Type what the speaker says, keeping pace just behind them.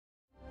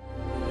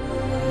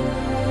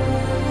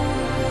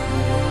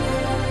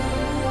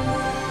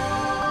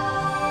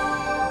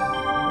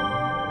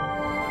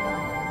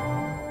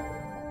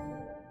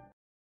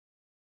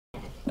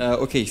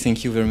Okay,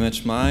 thank you very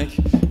much, Mike.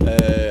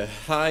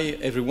 Hi,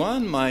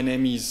 everyone. My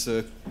name is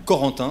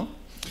Corentin.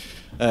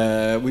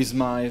 With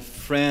my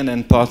friend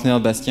and partner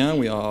Bastien,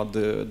 we are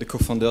the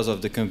co-founders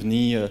of the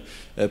company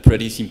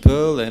Pretty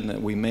Simple,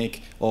 and we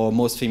make our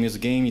most famous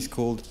game is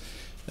called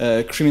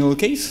Criminal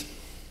Case.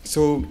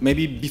 So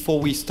maybe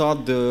before we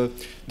start the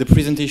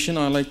presentation,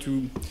 I'd like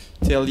to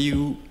tell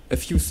you a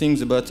few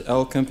things about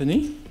our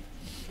company.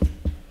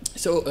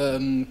 So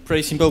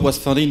Pretty Simple was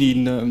founded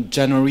in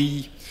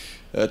January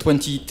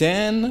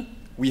 2010.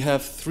 We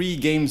have 3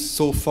 games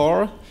so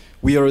far.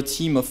 We are a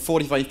team of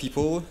 45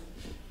 people,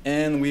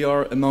 and we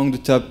are among the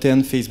top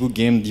 10 Facebook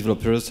game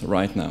developers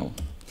right now.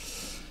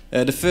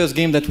 The first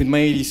game that we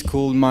made is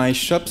called My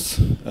Shops.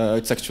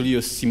 It's actually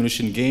a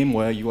simulation game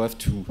where you have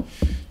to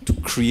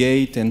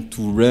create and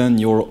to run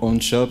your own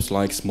shops,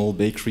 like small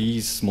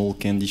bakeries, small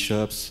candy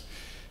shops,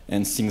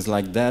 and things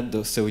like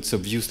that. So it's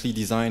obviously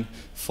designed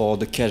for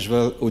the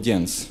casual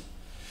audience.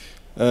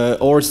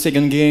 Our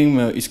second game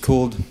is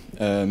called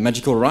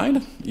Magical Ride.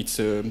 It's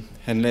a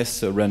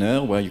endless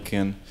runner where you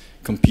can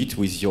compete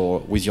with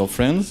your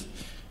friends.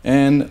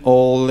 And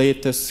our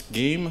latest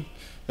game,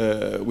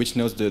 which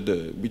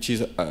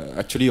is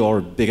actually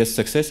our biggest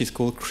success, is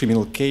called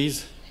Criminal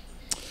Case,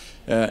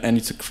 and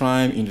it's a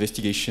crime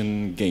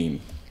investigation game.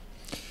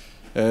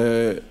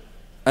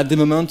 At the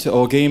moment,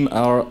 our games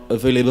are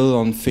available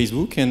on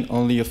Facebook and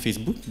only on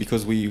Facebook,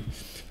 because we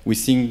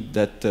think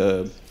that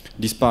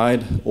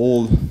despite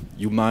all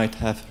you might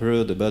have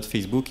heard about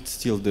Facebook, it's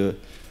still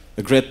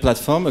a great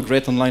platform, a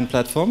great online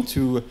platform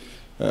to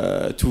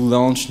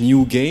launch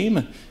new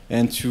game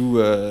and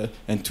to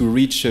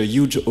reach a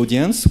huge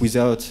audience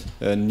without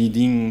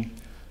needing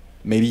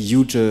maybe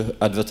huge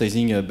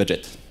advertising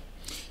budget.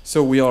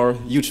 So we are a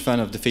huge fan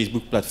of the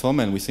Facebook platform,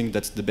 and we think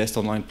that's the best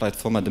online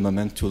platform at the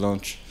moment to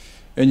launch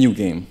a new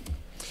game.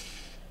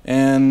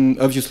 And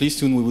obviously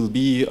soon we will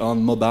be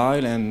on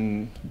mobile,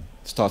 and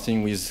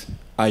starting with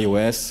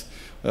iOS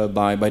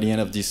by the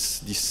end of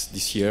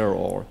this year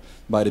or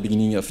by the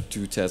beginning of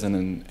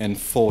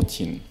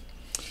 2014.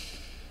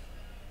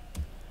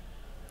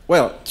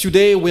 Well,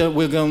 today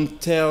we're going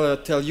to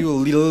tell you a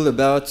little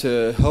about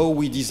how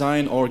we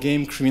design our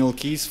game Criminal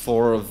Case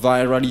for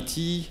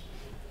virality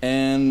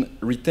and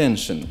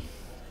retention.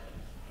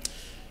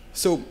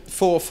 So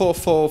for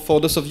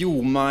those of you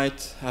who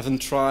might haven't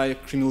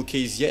tried Criminal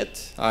Case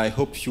yet, I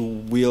hope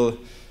you will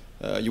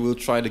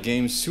try the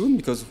game soon,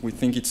 because we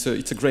think it's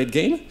a great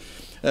game.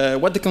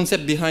 What the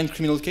concept behind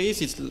Criminal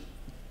Case is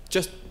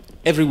just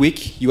every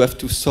week you have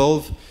to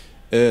solve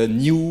a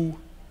new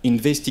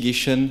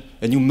investigation,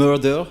 a new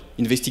murder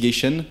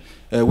investigation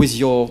with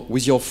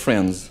your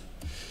friends.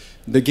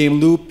 The game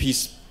loop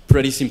is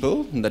pretty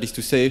simple. That is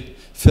to say,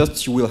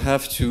 first you will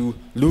have to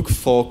look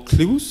for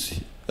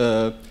clues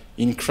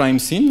in crime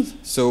scenes.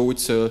 So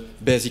it's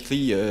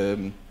basically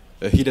a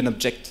hidden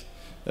object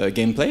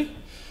gameplay.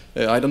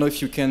 I don't know if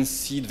you can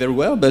see it very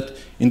well, but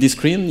in this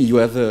screen you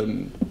have a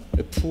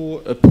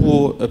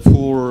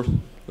poor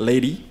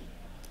lady.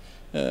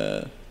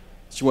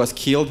 She was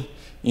killed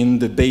in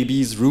the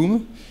baby's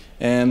room,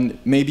 and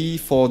maybe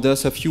for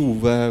those of you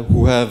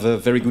who have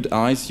very good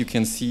eyes, you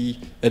can see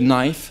a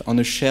knife on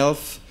a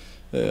shelf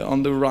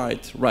on the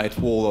right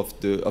wall of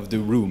the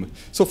room.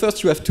 So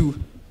first you have to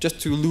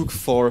look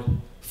for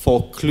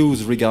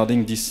clues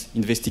regarding this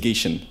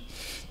investigation.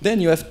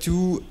 Then you have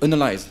to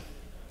analyze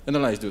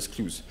those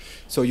clues.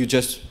 So you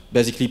just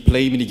basically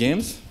play mini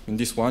games. In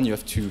this one, you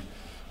have to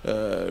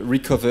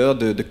recover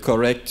the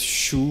correct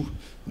shoe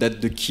that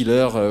the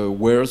killer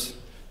wears,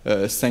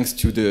 thanks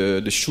to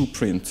the shoe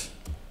print.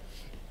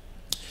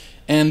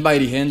 And by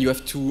the end, you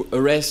have to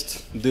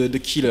arrest the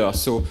killer.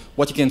 So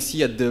what you can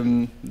see at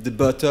the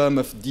bottom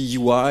of the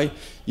UI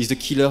is the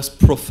killer's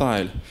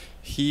profile.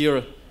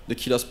 Here, the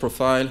killer's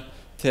profile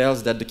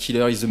tells that the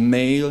killer is a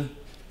male,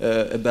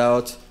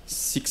 about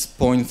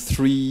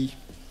 6.3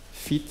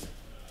 feet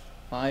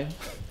high,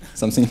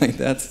 something like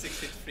that. 6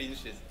 feet 3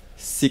 inches.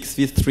 6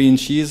 feet 3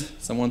 inches,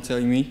 someone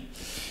telling me.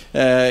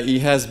 He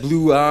has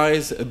blue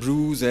eyes, a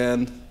bruise,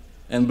 and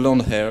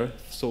blonde hair.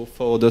 So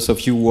for those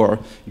of you who are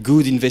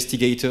good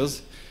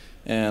investigators,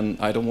 and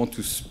I don't want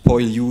to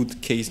spoil you the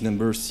case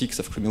number 6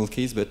 of Criminal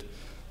Case, but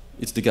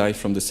it's the guy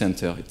from the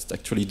center. It's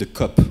actually the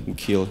cop who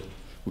killed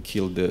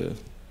the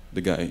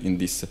guy in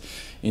this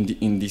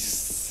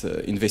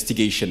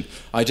investigation.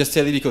 I just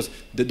tell you because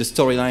the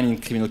storyline in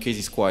Criminal Case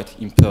is quite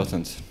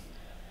important.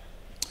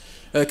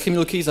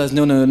 Criminal Case has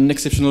known an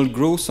exceptional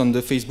growth on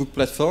the Facebook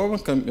platform,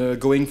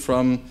 going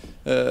from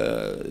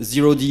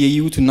 0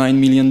 DAU to 9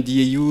 million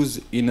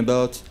DAUs in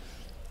about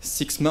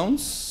 6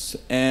 months,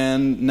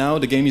 and now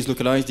the game is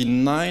localized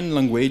in 9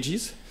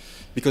 languages,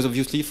 because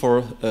obviously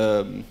for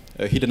a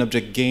hidden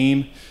object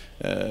game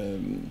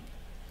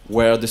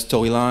where the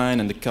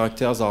storyline and the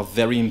characters are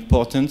very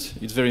important,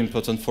 it's very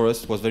important for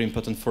us, it was very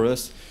important for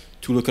us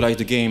to localize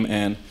the game,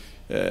 and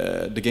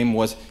the game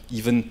was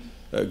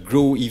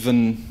grow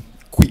even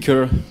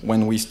quicker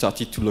when we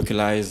started to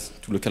localize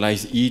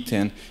it,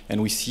 and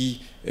we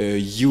see a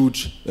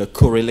huge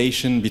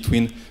correlation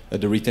between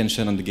the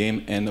retention on the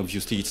game and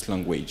obviously its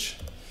language.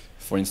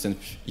 For instance,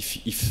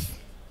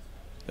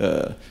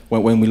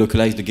 when we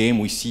localize the game,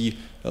 we see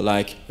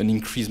like an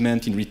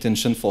increasement in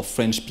retention for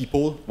French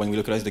people when we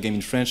localize the game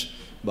in French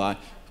by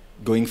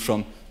going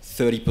from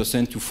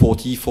 30% to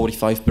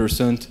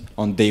 45%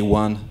 on day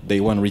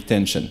one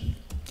retention.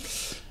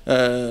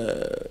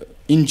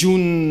 In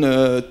June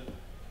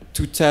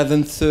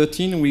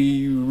 2013,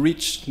 we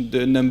reached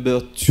the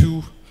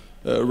 #2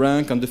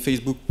 rank on the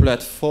Facebook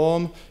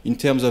platform in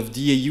terms of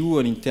DAU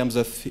and in terms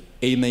of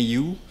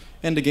MAU,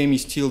 and the game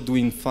is still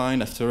doing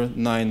fine after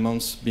 9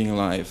 months being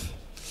live.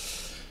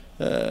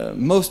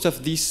 Most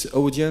of this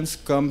audience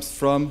comes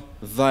from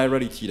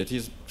virality. That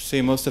is,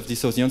 say, most of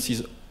this audience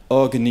is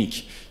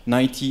organic.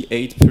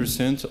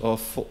 98%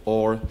 of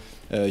our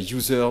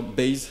user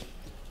base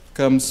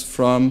comes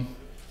from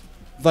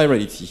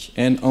virality,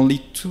 and only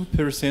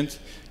 2%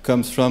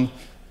 comes from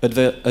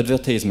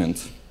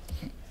advertisement.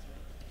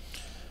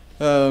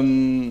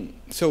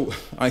 So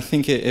I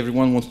think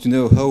everyone wants to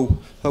know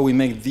how we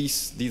make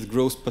this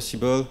growth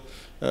possible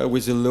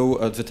with a low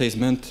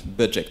advertisement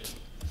budget.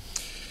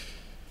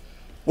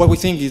 What we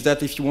think is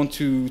that if you want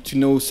to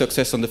know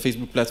success on the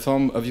Facebook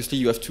platform, obviously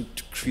you have to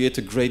create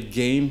a great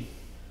game.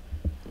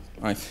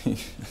 I think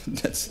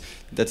that's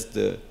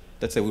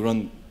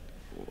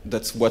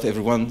what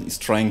everyone is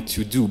trying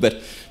to do.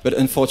 But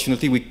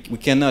unfortunately, we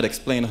cannot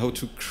explain how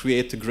to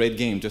create a great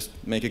game. Just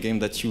make a game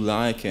that you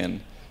like,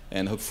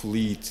 and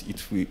hopefully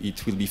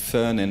it will be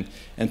fun,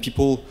 and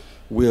people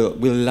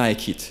will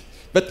like it.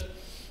 But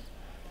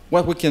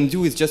what we can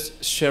do is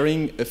just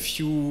sharing a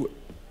few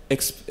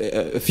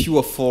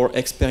of our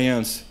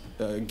experience,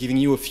 giving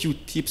you a few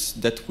tips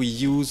that we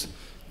use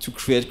to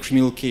create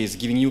Criminal Case,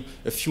 giving you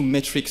a few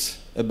metrics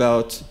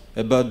about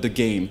the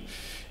game.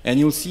 And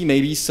you'll see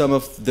maybe some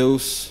of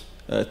those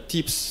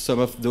tips, some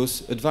of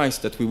those advice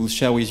that we will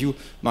share with you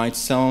might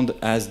sound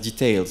as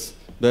details,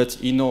 but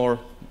in our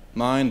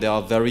mind they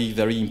are very,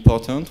 very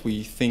important.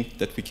 We think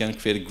that we can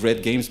create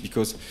great games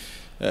because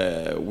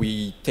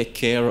we take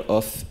care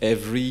of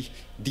every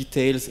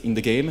details in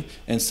the game,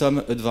 and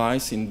some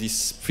advice in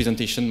this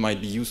presentation might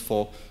be used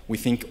for, we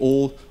think,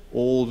 all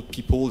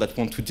people that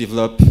want to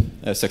develop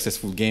a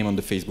successful game on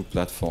the Facebook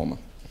platform.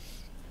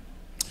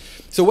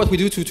 So what we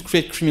do to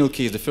create Criminal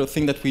Case, the first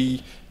thing that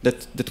we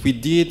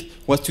did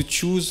was to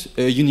choose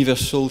a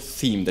universal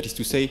theme, that is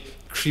to say,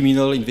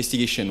 criminal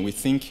investigation. We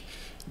think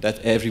that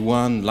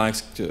everyone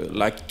likes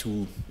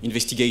to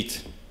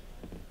investigate,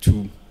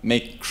 to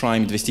make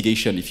crime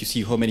investigation. If you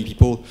see how many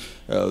people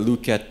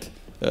look at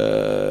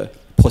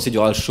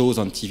procedural shows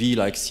on TV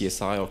like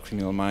CSI or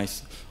Criminal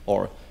Minds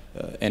or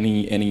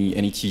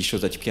any TV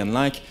shows that you can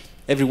like,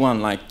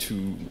 everyone likes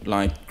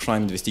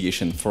crime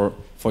investigation. For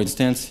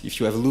instance, if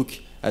you have a look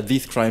at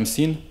this crime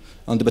scene,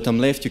 on the bottom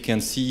left you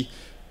can see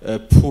a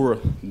poor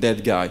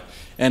dead guy.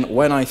 And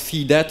when I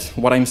see that,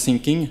 what I'm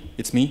thinking,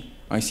 it's me.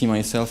 I see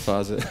myself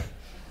as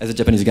a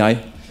Japanese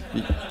guy,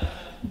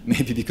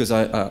 maybe because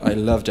I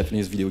love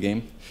Japanese video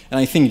game. And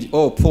I think,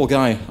 oh, poor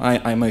guy,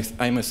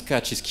 I must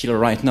catch his killer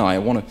right now. I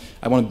want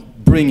to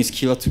bring his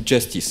killer to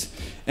justice.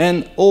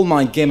 And all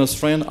my gamers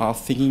friends are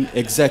thinking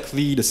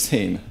exactly the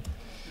same.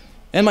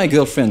 And my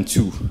girlfriend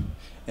too.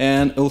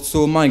 And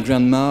also my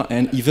grandma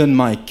and even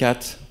my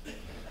cat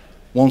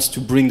wants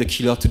to bring the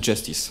killer to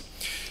justice.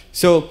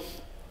 So,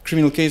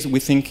 Criminal Case,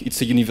 we think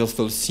it's a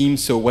universal theme,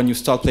 so when you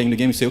start playing the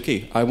game, you say,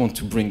 okay, I want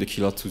to bring the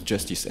killer to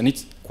justice. And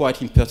it's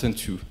quite important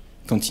to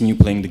continue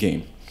playing the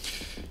game.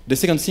 The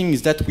second thing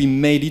is that we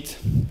made it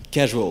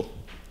casual.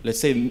 Let's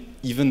say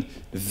even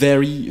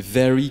very,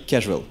 very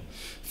casual.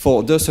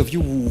 For those of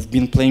you who've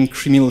been playing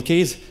Criminal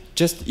Case,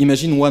 just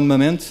imagine one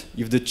moment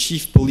if the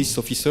chief police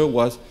officer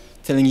was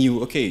telling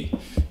you, okay,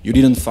 you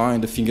didn't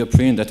find the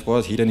fingerprint that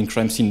was hidden in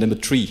crime scene number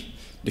 3.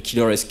 The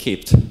killer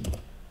escaped.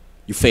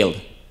 You failed.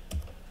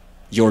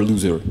 You're a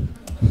loser.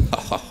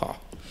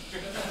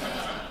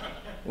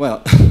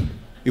 Well,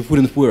 it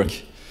wouldn't work.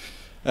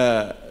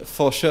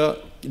 For sure,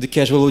 the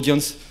casual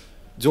audience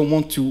don't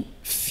want to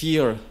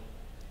fear,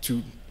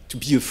 to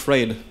be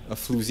afraid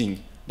of losing.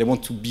 They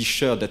want to be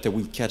sure that they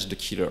will catch the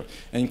killer.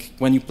 And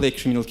when you play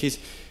Criminal Case,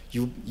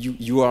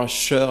 you are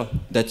sure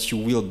that you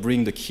will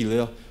bring the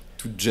killer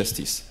to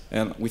justice.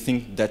 And we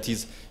think that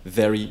is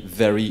very,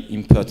 very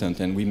important.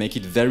 And we make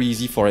it very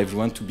easy for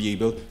everyone to be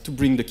able to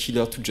bring the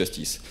killer to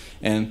justice.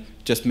 And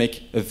just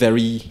make a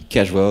very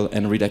casual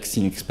and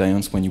relaxing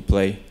experience when you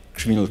play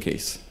Criminal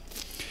Case.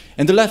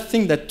 And the last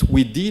thing that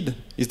we did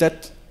is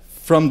that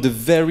from the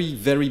very,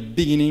 very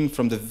beginning,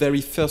 from the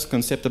very first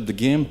concept of the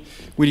game,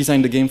 we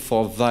designed the game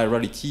for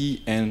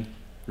virality and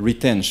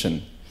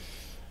retention.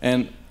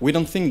 And we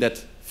don't think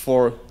that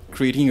for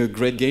creating a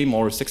great game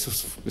or a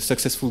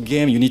successful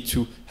game, you need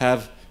to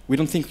have, we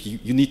don't think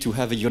you need to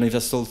have a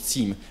universal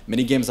theme.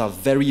 Many games are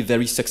very,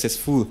 very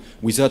successful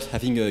without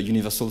having a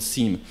universal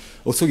theme.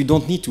 Also, you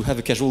don't need to have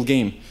a casual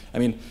game. I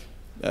mean,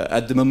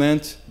 at the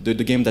moment, the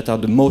games that are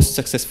the most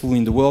successful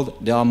in the world,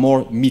 they are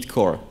more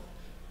mid-core.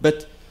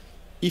 But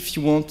if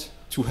you want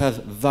to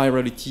have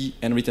virality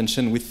and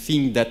retention, we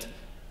think that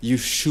you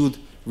should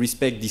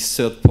respect this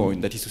third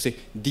point, that is to say,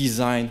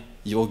 design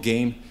your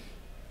game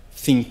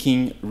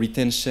thinking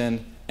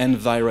retention and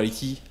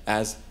virality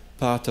as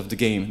part of the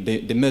game.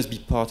 They must be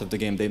part of the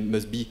game. They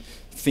must be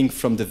think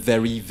from the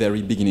very,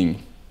 very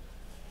beginning.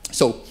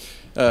 So,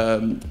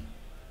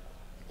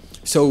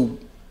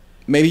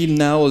 maybe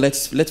now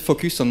let's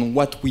focus on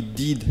what we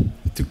did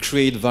to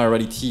create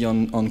virality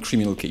on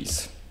Criminal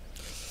Case.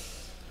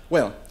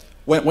 Well,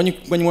 when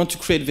you want to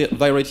create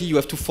virality, you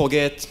have to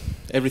forget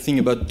everything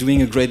about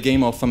doing a great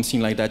game or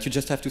something like that. You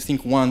just have to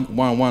think one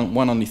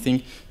only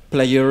thing.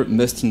 Player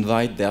must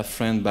invite their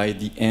friend by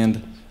the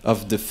end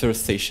of the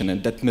first session,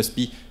 and that must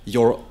be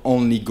your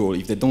only goal.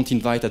 If they don't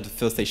invite at the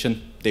first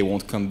session, they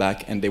won't come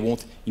back, and they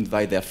won't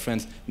invite their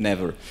friends,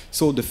 never.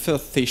 So the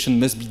first session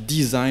must be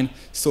designed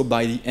so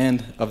by the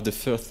end of the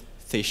first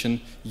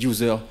session,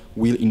 user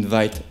will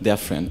invite their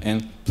friend.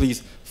 And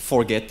please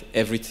forget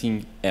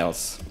everything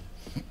else.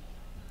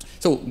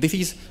 So this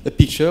is a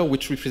picture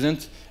which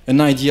represents an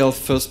ideal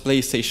first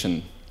play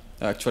session.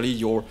 Actually,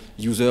 your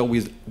user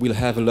will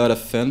have a lot of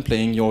fun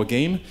playing your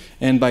game,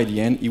 and by the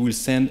end, he will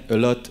send a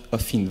lot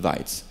of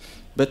invites.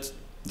 But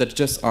that's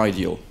just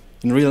ideal.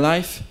 In real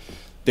life,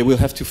 they will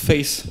have to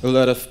face a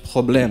lot of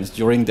problems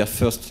during their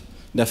first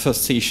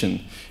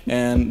session.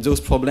 And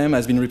those problems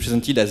have been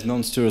represented as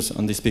monsters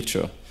on this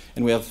picture.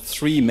 And we have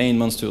three main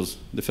monsters.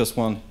 The first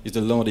one is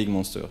the loading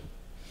monster.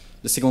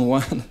 The second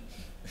one,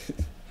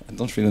 I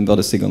don't remember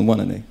the second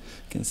one, and I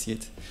can see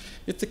it.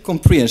 It's a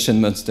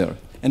comprehension monster.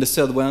 And the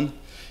third one,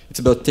 it's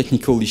about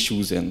technical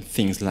issues and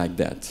things like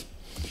that.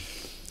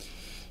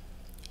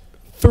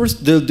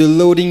 First, the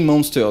loading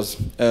monsters.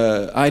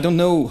 I don't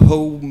know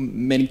how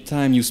many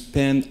time you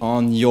spend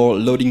on your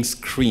loading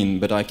screen,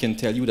 but I can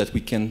tell you that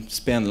we can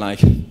spend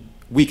like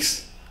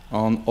weeks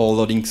on our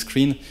loading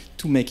screen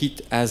to make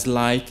it as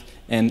light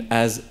and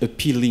as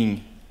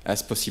appealing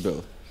as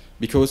possible.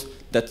 Because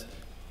that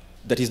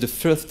is the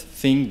first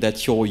thing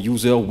that your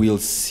user will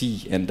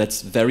see, and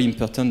that's very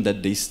important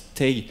that they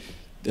stay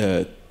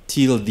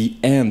till the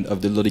end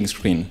of the loading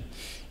screen.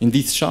 In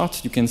this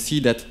chart, you can see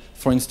that,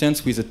 for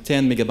instance, with a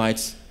 10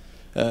 megabytes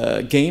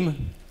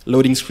game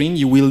loading screen,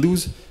 you will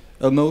lose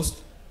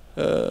almost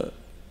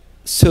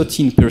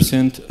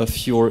 13% of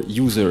your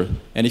user.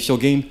 And if your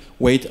game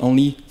weighs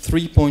only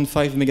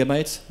 3.5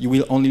 megabytes, you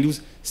will only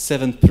lose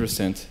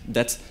 7%.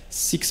 That's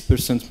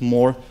 6%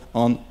 more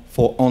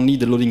for only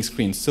the loading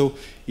screen. So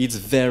it's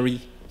very,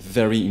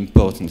 very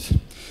important.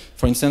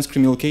 For instance,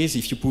 Criminal Case,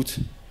 if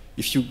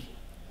you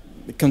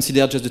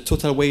consider just the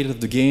total weight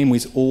of the game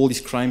with all this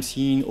crime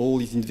scene, all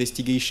this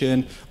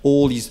investigation,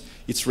 all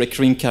its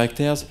recurring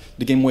characters,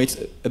 the game weighs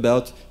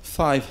about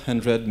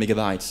 500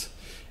 megabytes.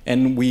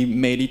 And we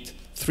made it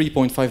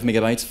 3.5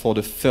 megabytes for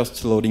the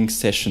first loading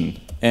session.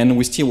 And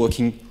we're still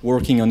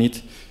working on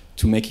it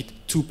to make it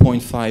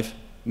 2.5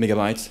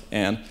 megabytes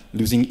and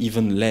losing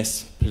even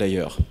less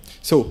player.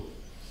 So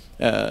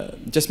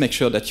just make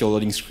sure that your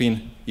loading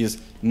screen is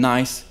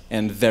nice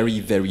and very,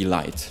 very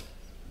light.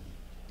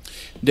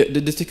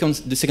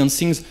 The second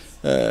thing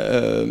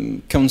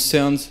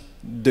concerns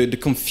the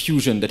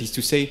confusion, that is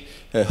to say,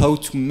 how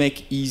to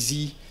make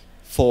easy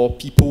for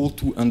people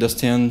to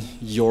understand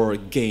your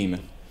game.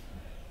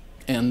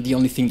 And the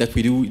only thing that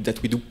we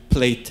do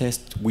play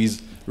test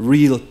with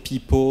real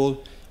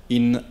people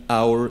in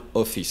our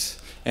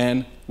office.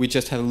 And we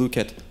just have a look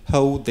at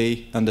how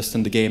they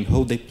understand the game,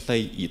 how they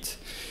play it.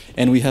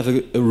 And we have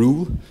a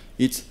rule,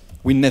 it's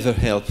we never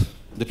help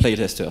the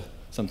playtester.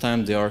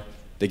 Sometimes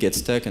they get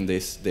stuck and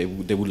they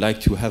would like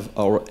to have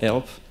our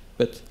help,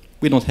 but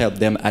we don't help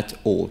them at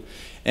all.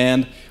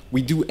 And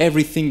we do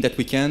everything that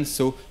we can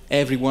so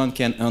everyone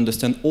can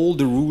understand all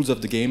the rules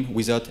of the game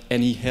without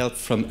any help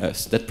from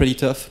us. That's pretty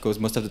tough, because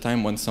most of the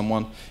time when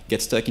someone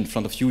gets stuck in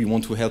front of you, you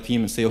want to help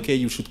him and say, okay,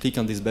 you should click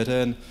on this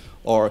button,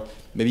 or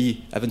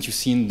maybe haven't you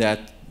seen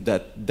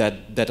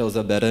that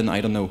other button,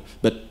 I don't know.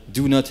 But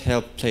do not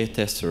help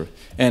playtester.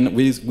 And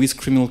with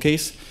Criminal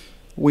Case,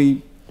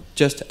 we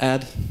just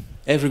add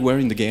everywhere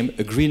in the game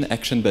a green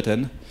action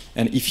button,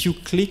 and if you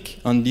click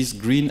on this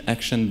green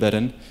action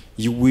button,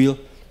 you will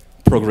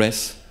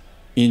progress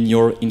in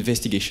your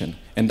investigation.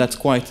 And that's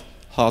quite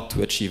hard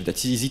to achieve.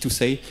 That's easy to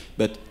say,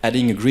 but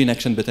adding a green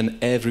action button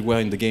everywhere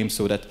in the game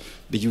so that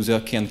the user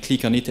can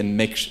click on it and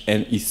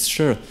is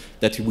sure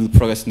that he will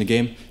progress in the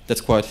game,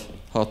 that's quite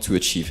hard to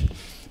achieve.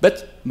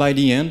 But by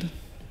the end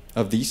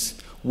of this,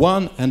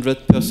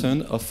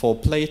 100% of our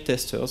play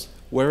testers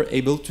were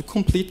able to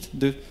complete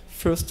the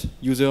first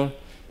user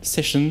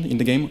session in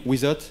the game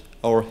without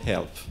our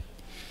help.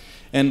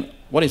 And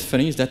what is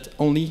funny is that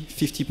only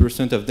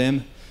 50% of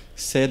them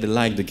said they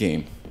liked the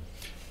game.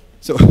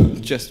 So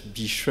just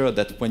be sure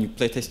that when you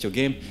playtest your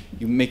game,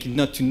 you make it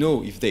not to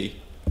know if they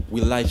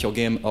will like your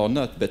game or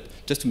not, but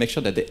just to make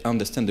sure that they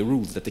understand the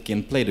rules, that they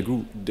can play the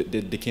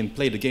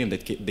game,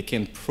 that they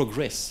can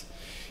progress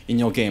in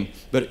your game.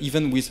 But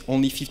even with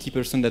only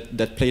 50%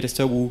 that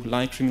playtester who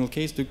like Criminal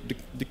Case,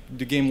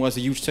 the game was a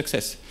huge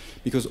success,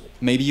 because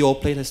maybe your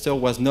playtester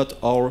was not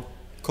our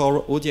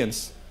core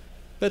audience,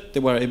 but they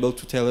were able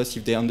to tell us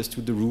if they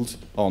understood the rules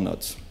or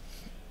not.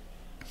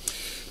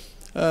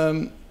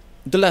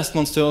 The last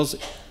monsters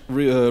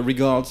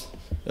regard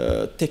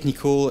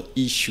technical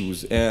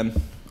issues, and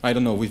I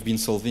don't know, we've been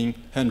solving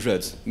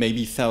hundreds,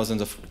 maybe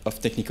thousands of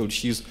technical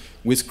issues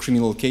with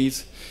criminal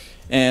case.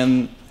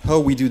 And how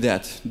we do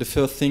that? The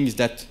first thing is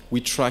that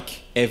we track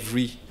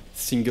every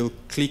single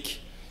click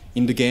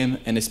in the game,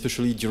 and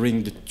especially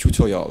during the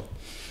tutorial.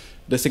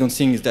 The second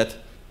thing is that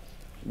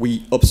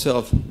we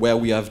observe where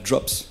we have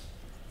drops,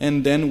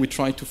 and then we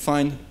try to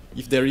find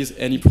if there is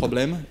any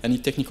problem, any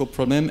technical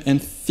problem,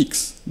 and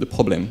fix the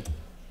problem.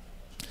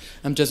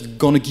 I'm just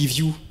gonna give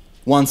you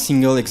one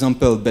single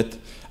example, but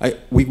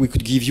we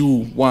could give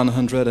you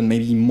 100 and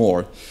maybe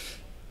more.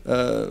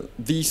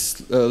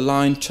 This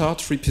line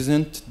chart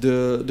represents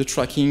the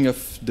tracking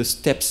of the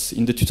steps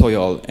in the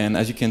tutorial, and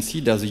as you can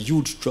see, there's a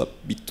huge drop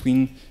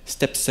between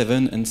step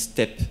 7 and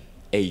step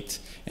 8,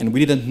 and we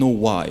didn't know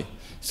why.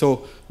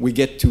 So we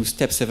get to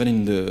step 7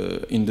 in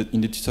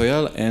the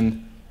tutorial,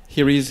 and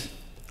here is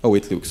how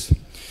it looks.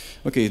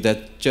 Okay,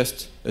 that's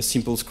just a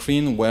simple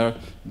screen where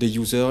the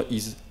user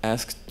is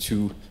asked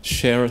to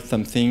share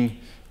something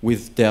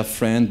with their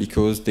friend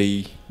because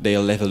they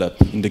are leveled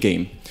up in the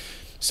game.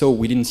 So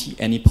we didn't see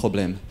any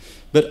problem.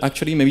 But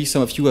actually, maybe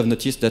some of you have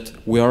noticed that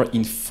we are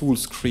in full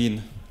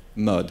screen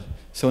mode.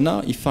 So now,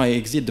 if I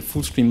exit the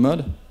full screen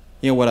mode,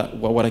 here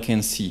what I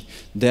can see.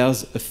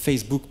 There's a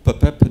Facebook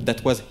pop-up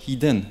that was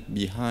hidden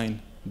behind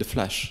the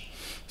flash.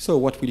 So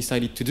what we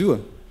decided to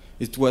do,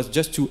 it was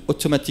just to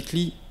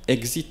automatically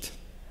exit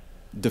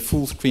the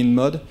full screen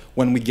mode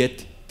when we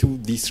get to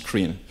this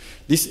screen.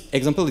 This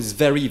example is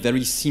very,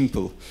 very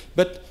simple.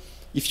 But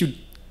if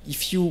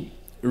you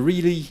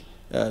really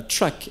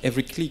track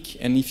every click,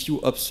 and if you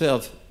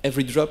observe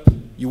every drop,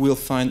 you will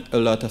find a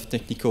lot of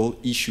technical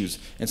issues.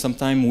 And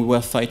sometimes we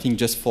were fighting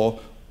just for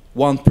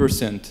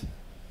 1%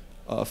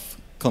 of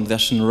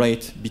conversion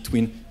rate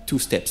between two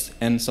steps,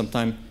 and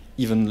sometimes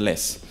even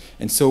less.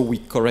 And so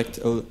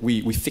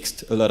we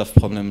fixed a lot of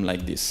problems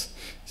like this.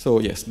 So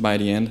yes, by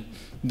the end,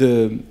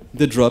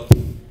 the drop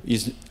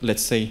is,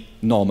 let's say,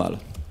 normal.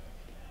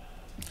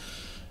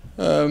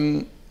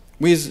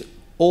 With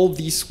all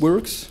these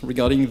works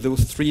regarding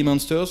those three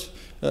monsters,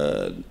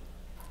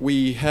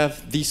 we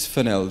have this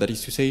funnel, that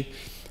is to say,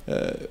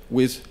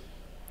 with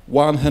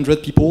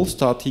 100 people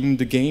starting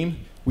the game,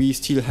 we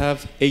still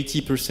have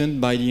 80%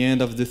 by the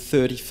end of the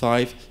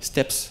 35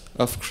 steps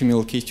of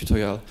criminal case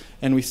tutorial,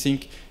 and we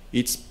think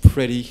it's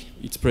pretty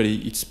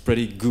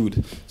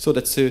good. So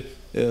that's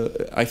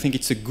I think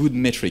it's a good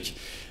metric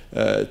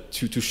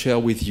to share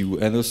with you.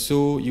 And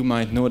also, you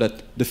might know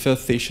that the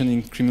first session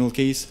in criminal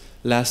case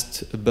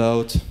lasts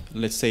about,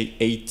 let's say,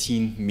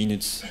 18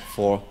 minutes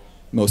for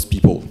most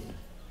people.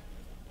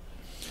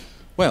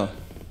 Well,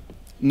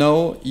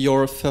 now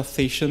your first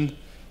session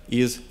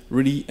is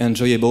really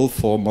enjoyable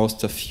for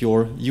most of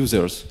your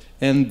users,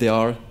 and they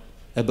are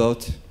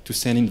about to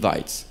send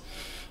invites.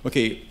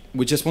 Okay,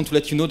 we just want to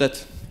let you know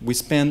that we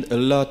spend a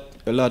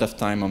lot of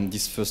time on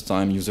this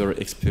first-time user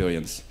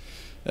experience.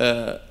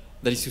 That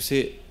is to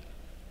say,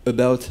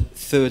 about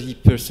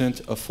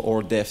 30% of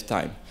our dev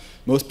time.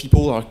 Most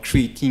people are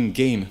creating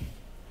game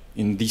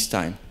in this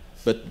time,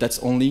 but that's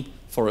only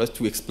for us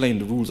to explain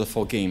the rules of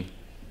our game.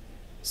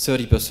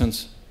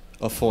 30%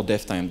 of our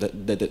dev time,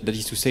 that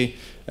is to say,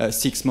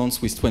 6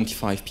 months with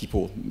 25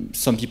 people.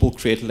 Some people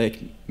create like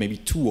maybe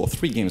 2 or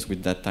 3 games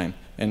with that time,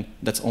 and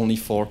that's only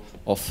for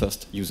our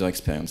first user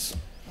experience.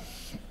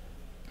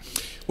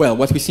 Well,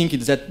 what we think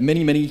is that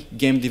many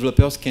game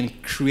developers can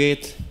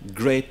create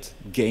great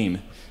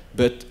game,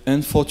 but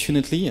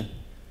unfortunately,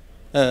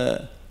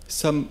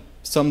 some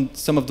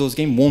of those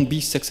games won't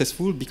be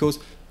successful because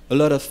a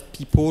lot of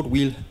people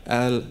will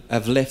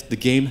have left the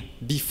game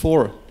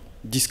before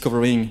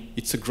discovering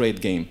it's a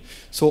great game.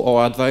 So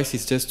our advice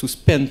is just to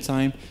spend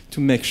time to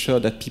make sure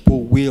that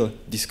people will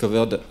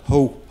discover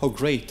how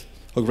great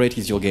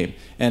is your game.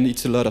 And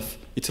it's a lot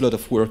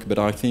of work, but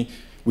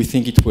we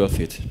think it's worth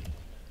it.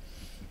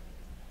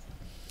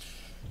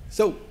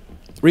 So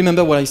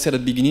remember what I said at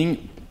the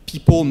beginning.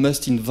 People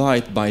must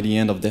invite by the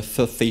end of their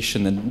first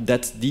session, and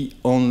that's the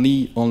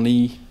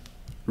only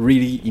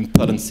really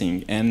important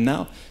thing. And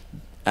now,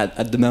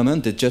 at the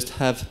moment, they just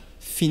have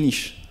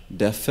finished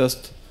their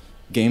first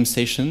game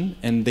session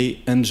and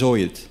they enjoy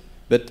it,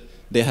 but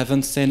they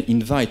haven't sent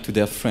invite to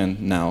their friend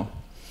now.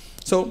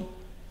 So,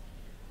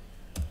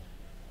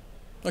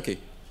 okay,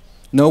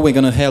 now we're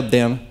gonna help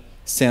them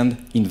send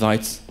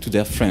invites to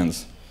their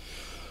friends.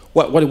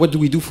 What do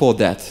we do for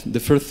that? The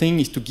first thing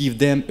is to give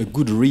them a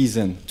good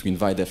reason to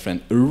invite their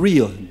friend, a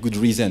real good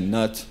reason,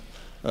 not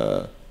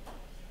a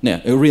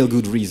real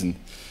good reason.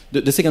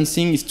 The second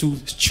thing is to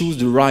choose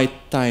the right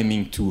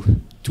timing to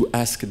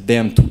ask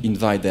them to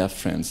invite their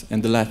friends.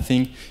 And the last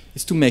thing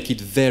is to make it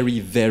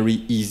very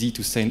easy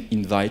to send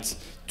invites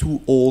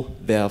to all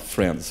their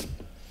friends.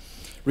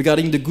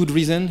 Regarding the good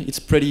reason, it's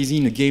pretty easy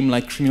in a game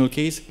like Criminal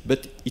Case,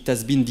 but it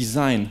has been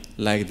designed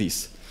like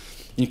this.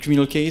 In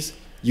Criminal Case,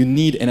 you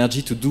need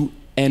energy to do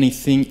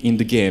anything in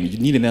the game. You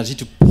need energy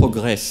to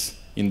progress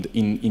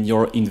in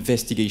your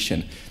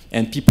investigation.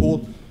 And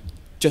people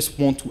just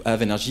want to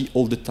have energy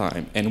all the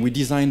time. And we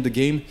designed the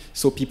game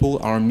so people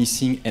are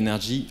missing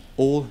energy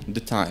all the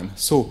time.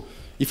 So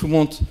if we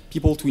want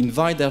people to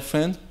invite their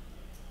friend,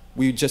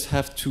 we just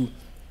have to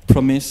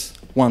promise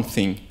one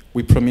thing.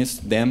 We promise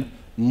them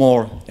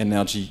more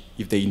energy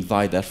if they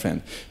invite their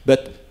friend.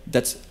 But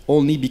that's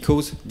only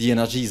because the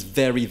energy is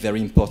very,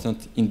 very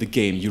important in the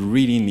game. You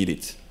really need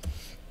it.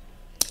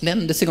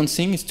 Then the second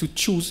thing is to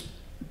choose.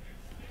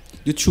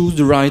 You choose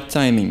the right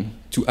timing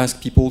to ask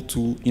people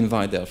to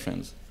invite their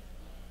friends.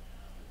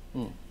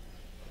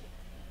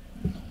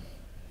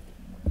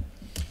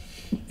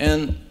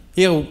 And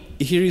here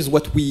is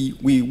what we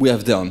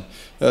have done.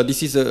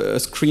 This is a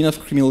screen of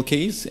criminal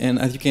case, and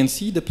as you can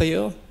see, the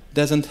player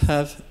doesn't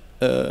have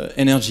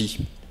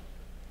energy.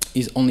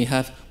 He only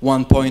have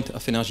 1 point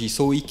of energy,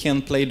 so he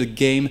can't play the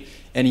game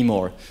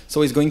anymore.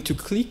 So he's going to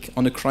click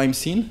on the crime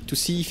scene to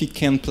see if he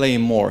can play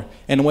more.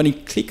 And when he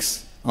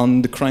clicks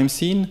on the crime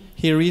scene,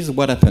 here is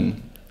what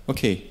happened.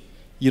 Okay,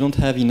 you don't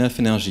have enough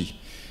energy.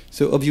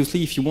 So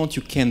obviously, if you want,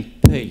 you can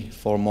pay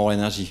for more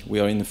energy.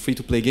 We are in a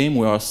free-to-play game.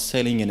 We are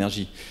selling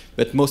energy.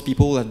 But most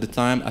people at the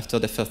time, after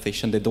the first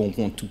session, they don't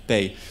want to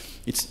pay.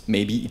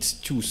 Maybe it's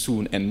too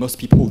soon, and most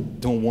people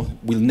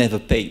will never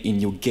pay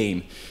in your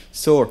game.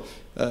 So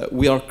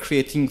we are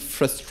creating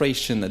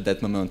frustration at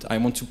that moment. I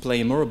want to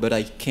play more, but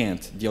I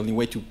can't. The only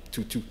way to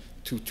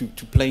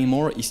play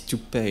more is to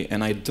pay,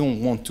 and I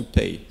don't want to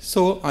pay.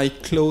 So I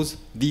close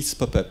this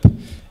pop-up,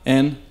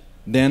 and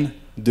then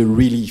the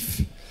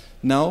relief.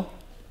 Now,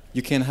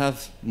 you can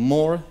have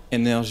more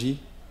energy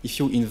if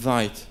you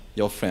invite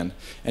your friend.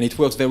 And it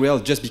works very well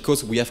just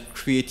because we have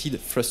created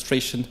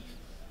frustration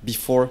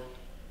before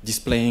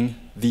displaying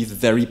this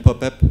very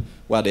pop-up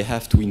where they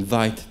have to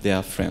invite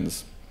their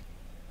friends.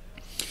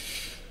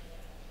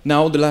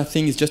 Now the last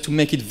thing is just to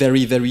make it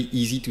very, very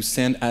easy to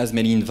send as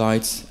many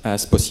invites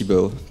as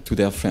possible to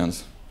their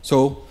friends.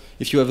 So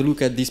if you have a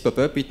look at this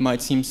pop-up, it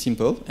might seem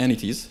simple, and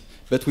it is,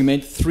 but we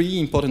made 3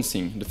 important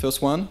things. The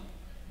first one,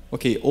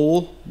 okay,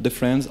 all the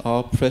friends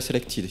are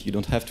pre-selected. You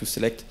don't have to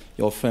select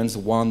your friends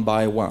one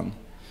by one.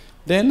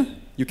 Then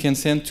you can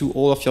send to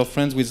all of your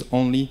friends with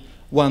only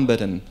 1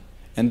 button.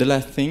 And the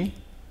last thing,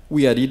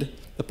 we added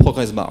a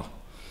progress bar.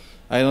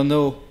 I don't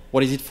know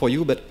what is it for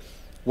you, but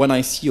when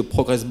I see a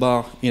progress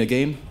bar in a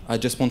game, I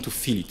just want to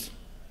feel it.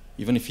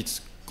 Even if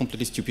it's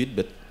completely stupid,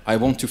 but I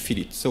want to feel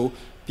it. So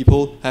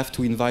people have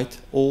to invite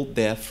all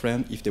their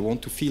friends if they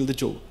want to feel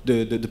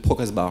the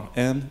progress bar.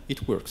 And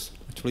it works.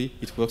 Actually,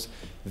 it works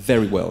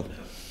very well.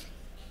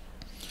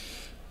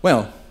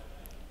 Well,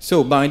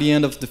 so by the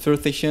end of the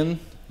first session,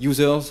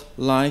 users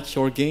like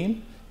your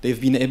game, they've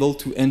been able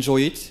to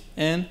enjoy it,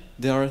 and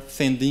they are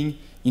sending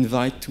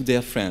invites to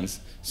their friends.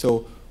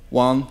 So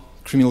one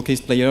criminal case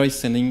player is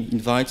sending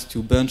invites to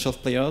a bunch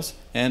of players,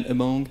 and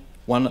among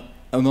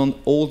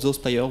all those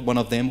players, one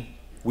of them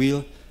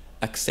will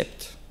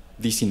accept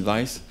these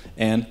invites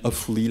and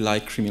hopefully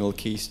like criminal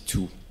case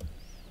too.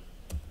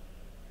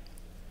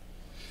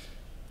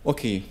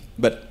 Okay,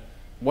 but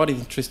what is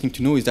interesting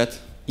to know is that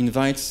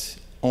invites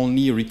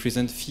only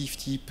represent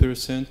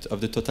 50%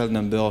 of the total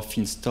number of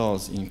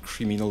installs in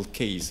criminal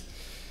case.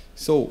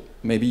 So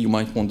maybe you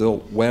might wonder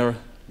where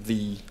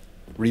the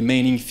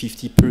remaining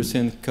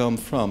 50% come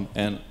from.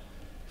 And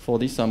for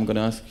this, I'm going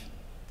to ask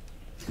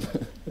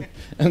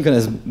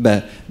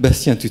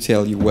Bastien to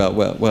tell you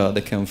where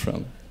they come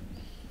from.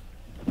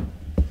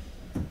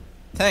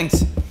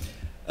 Thanks.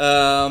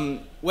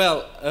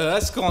 Well,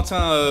 as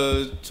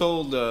Quentin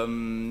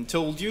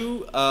told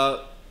you,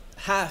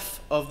 half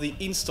of the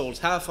installs,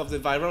 half of the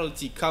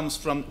virality comes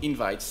from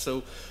invites.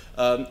 So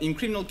in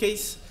criminal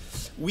case,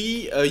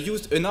 we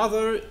used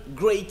another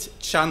great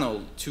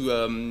channel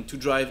to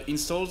drive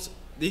installs.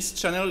 This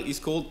channel is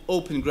called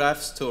Open Graph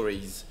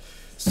Stories.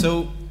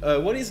 So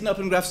what is an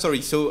Open Graph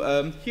Story?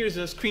 So here's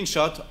a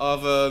screenshot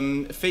of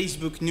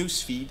Facebook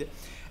newsfeed,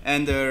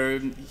 and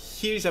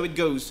here's how it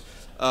goes.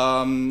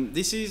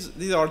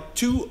 These are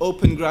 2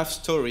 Open Graph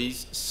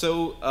stories.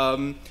 So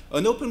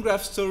an Open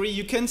Graph story,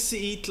 you can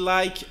see it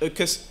like a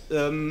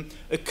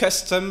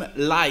custom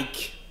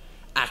like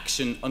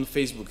action on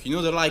Facebook. You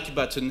know the like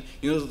button,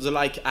 you know the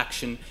like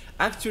action.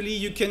 Actually,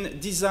 you can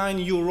design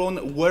your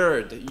own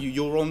word,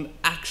 your own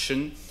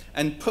action,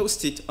 and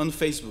post it on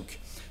Facebook.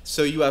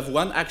 So you have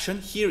one action.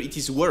 Here it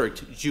is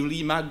worked.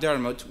 Julie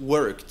McDermott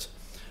worked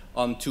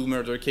on 2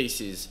 murder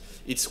cases.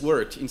 It's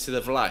worked instead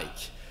of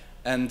like.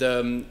 And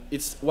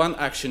it's one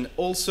action.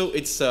 Also,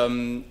 it's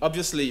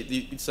obviously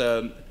it's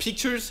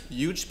pictures,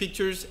 huge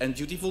pictures and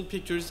beautiful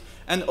pictures,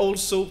 and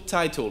also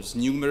titles,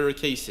 new murder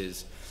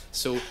cases.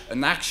 So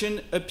an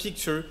action, a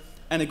picture,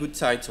 and a good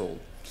title.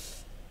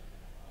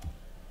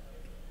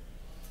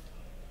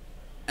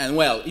 And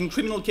well, in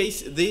criminal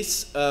case,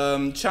 this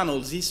channel,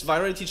 this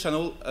virality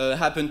channel,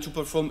 happened to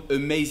perform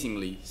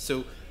amazingly.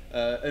 So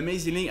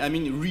amazingly, I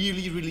mean,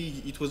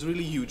 really, it was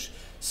really huge.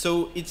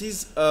 So it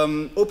is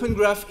Open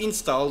Graph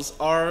installs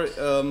are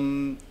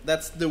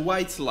that's the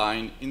white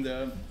line in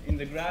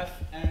the graph,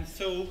 and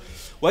so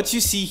what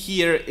you see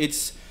here,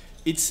 it's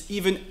it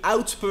even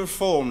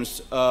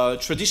outperforms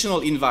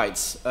traditional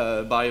invites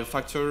by a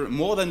factor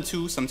more than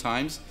 2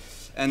 sometimes.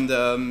 And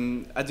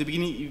at the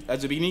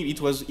beginning,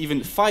 it was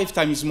even 5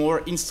 times more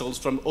installs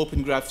from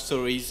Open Graph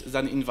Stories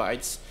than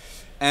invites.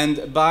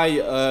 And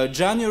by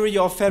January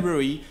or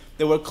February,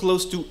 there were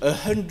close to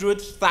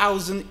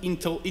 100,000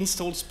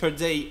 installs per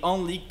day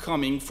only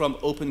coming from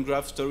Open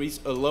Graph Stories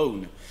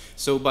alone.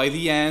 So by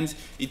the end,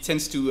 it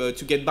tends to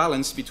get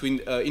balanced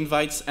between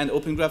invites and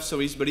Open Graph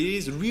Stories, but it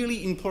is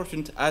really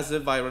important as a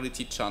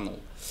virality channel.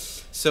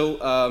 So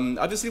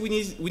obviously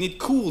we need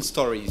cool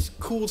stories,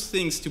 cool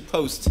things to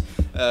post.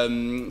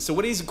 So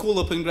what is a cool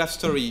Open Graph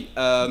story?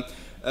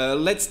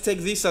 Let's take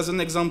this as an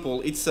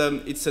example. It's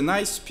a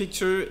nice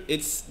picture.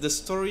 It's the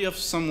story of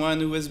someone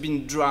who has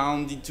been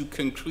drowned into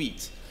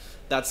concrete.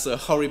 That's a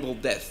horrible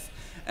death.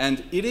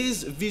 And it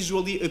is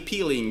visually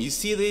appealing. You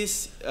see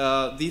this,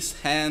 this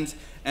hand,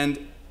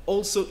 and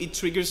also it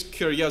triggers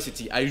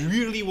curiosity. I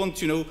really want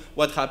to know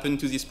what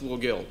happened to this poor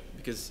girl,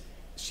 because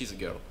she's a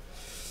girl.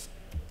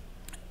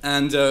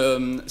 And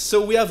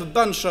so we have a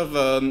bunch of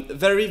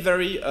very,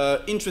 very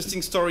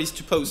interesting stories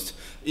to post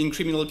in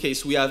criminal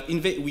case. We are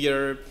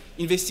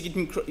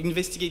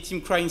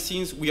investigating crime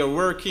scenes. We are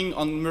working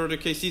on murder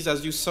cases,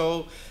 as you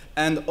saw,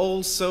 and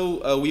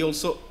also we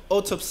also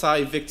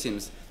autopsy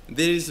victims.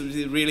 This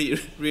is really,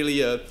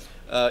 really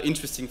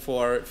interesting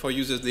for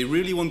users. They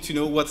really want to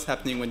know what's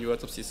happening when you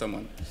autopsy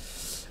someone.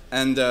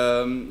 And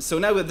so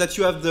now that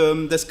you have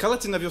the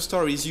skeleton of your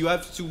stories, you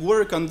have to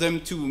work on them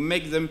to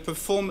make them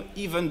perform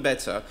even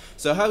better.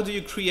 So how do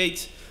you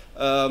create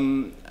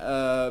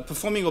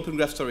performing Open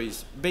Graph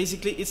stories?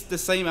 Basically, it's the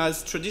same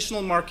as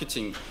traditional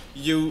marketing.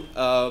 You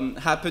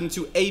happen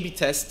to A/B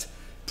test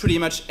pretty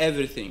much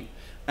everything.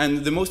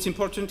 And the most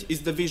important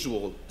is the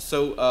visual.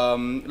 So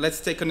let's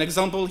take an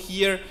example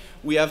here.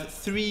 We have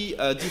 3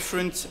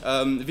 different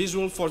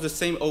visuals for the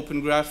same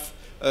Open Graph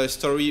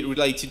story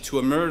related to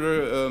a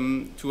murder,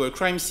 to a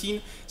crime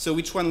scene. So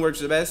which one works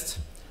the best?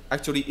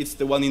 Actually, it's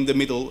the one in the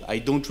middle. I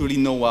don't really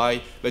know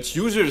why, but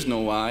users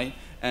know why.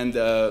 And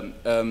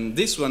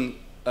this one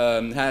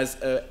has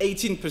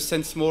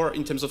 18% more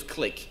in terms of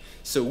click.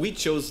 So we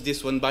chose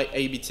this one by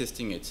A/B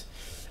testing it.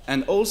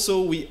 And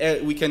also we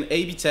can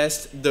A/B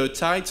test the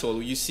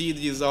title. You see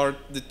these are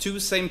the 2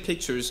 same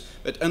pictures,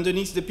 but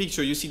underneath the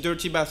picture you see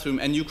dirty bathroom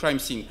and new crime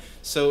scene.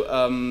 So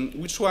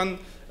which one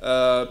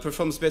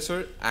performs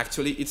better?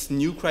 Actually, it's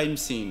new crime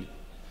scene.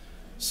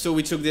 So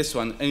we took this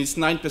one, and it's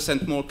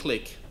 9% more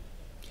click.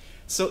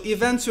 So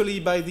eventually,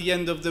 by the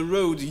end of the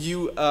road,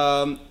 you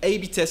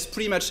A/B test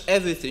pretty much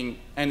everything,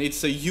 and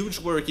it's a huge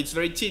work. It's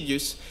very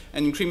tedious.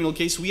 And in criminal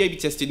case, we A/B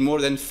tested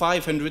more than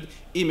 500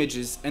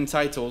 images and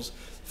titles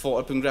for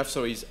Open Graph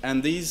stories,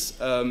 and these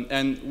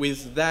and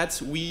with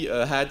that we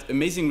had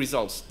amazing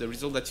results. The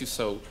result that you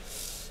saw.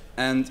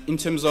 And in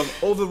terms of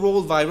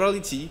overall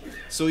virality,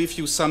 so if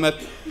you sum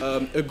up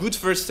a good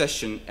first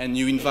session and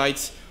you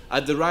invite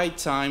at the right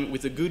time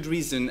with a good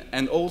reason,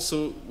 and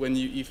also when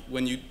you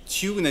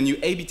tune and you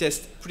A/B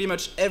test pretty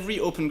much every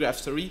Open Graph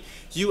story,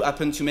 you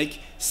happen to make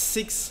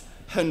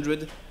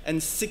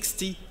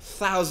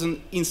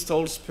 660,000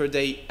 installs per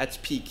day at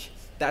peak.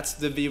 That's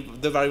the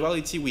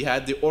virality we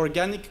had, the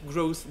organic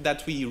growth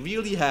that we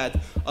really had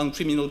on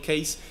criminal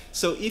case.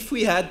 So if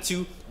we had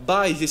to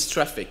buy this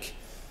traffic,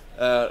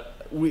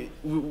 we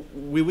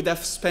would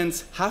have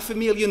spent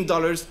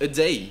 $500,000 a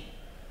day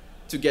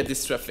to get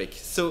this traffic.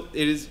 So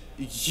it is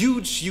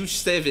huge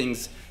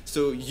savings.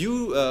 So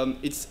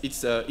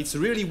it's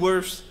really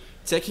worth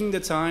taking the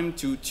time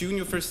to tune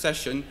your first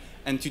session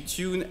and to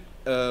tune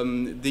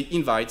the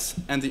invites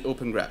and the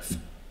Open Graph.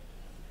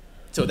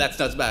 So that's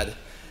not bad.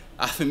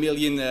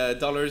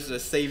 $500,000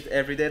 saved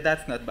every day.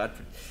 That's not bad,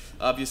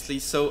 obviously.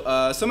 So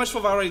so much for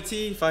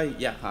virality. If I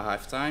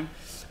have time,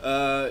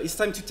 it's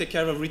time to take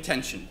care of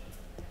retention.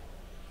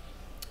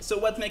 So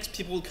what makes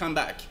people come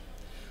back?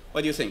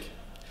 What do you think?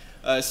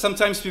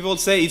 Sometimes people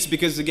say it's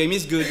because the game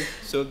is good,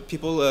 so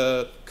people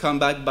come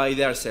back by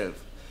themselves.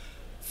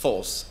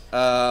 False.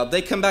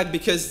 They come back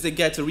because they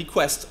get a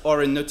request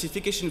or a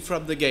notification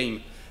from the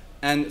game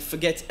and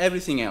forget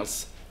everything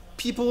else.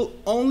 People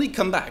only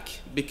come back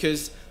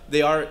because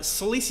they are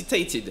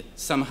solicited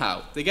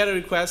somehow. They get a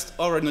request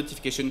or a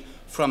notification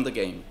from the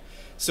game.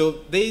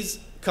 So these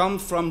come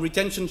from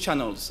retention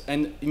channels,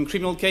 and in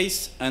criminal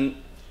case and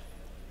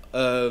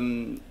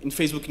in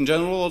Facebook in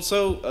general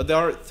also, there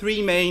are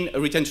 3 main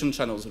retention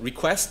channels: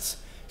 requests,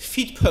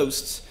 feed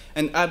posts,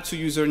 and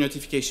app-to-user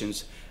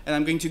notifications. And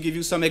I'm going to give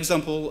you some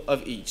example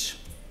of each.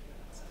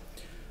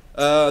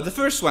 The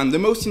first one, the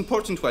most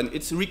important one,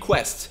 it's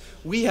requests.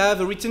 We have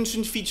a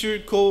retention feature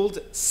called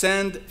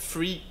Send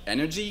Free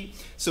Energy.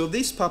 So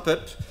this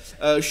pop-up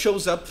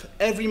shows up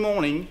every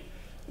morning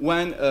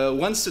when,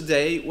 once a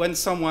day when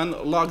someone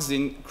logs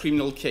in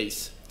criminal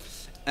case.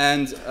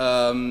 And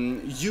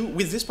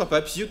with this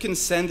pop-up, you can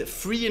send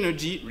free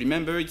energy.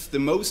 Remember, it's the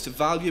most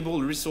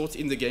valuable resource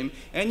in the game.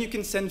 And you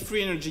can send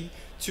free energy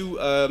to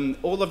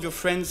all of your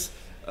friends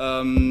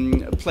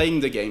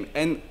playing the game.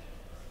 And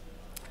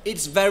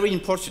It's very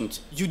important.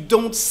 You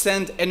don't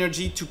send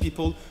energy to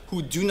people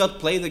who do not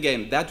play the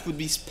game. That would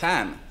be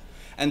spam,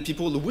 and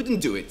people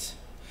wouldn't do it.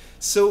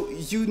 So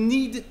you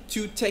need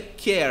to take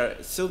care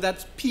so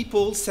that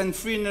people send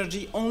free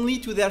energy only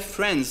to their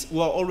friends who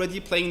are already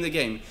playing the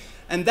game.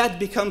 And that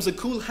becomes a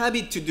cool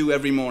habit to do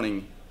every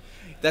morning.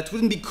 That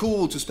wouldn't be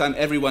cool to spam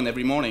everyone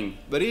every morning,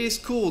 but it is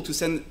cool to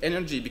send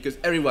energy because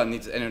everyone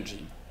needs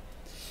energy.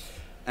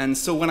 And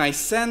so when I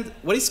send,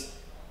 what is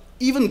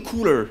even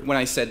cooler when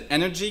I send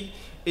energy,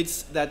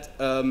 it's that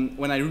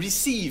when I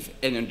receive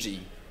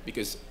energy,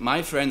 because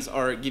my friends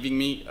are giving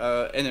me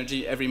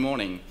energy every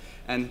morning.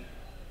 And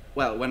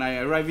well, when I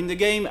arrive in the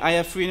game, I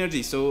have free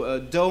energy. So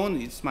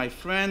Dawn, it's my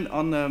friend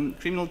on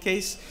Criminal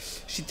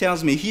Case, she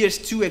tells me, here's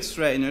 2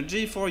 extra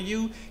energy for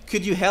you.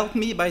 Could you help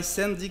me by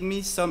sending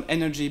me some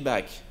energy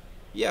back?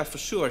 Yeah, for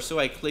sure. So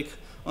I click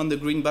on the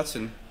green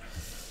button.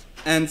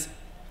 And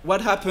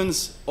what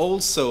happens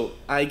also,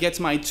 I get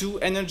my 2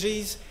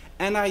 energies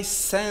and I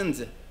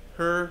send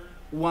her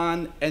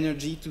 1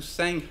 energy to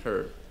thank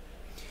her.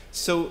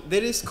 So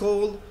that is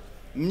called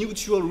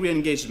mutual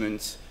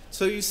re-engagement.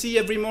 So you see,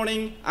 every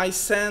morning I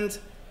send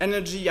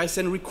energy, I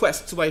send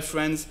requests to my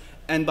friends,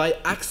 and by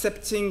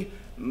accepting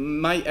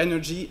my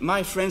energy,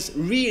 my friends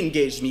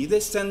re-engage me.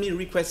 They send me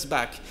requests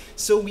back.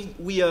 So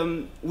we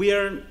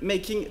are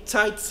making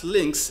tight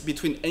links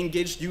between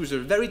engaged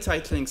users, very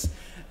tight links,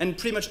 and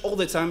pretty much all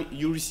the time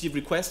you receive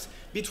requests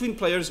between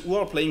players who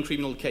are playing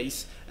Criminal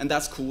Case, and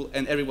that's cool,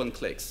 and everyone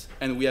clicks,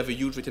 and we have a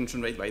huge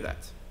retention rate by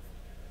that.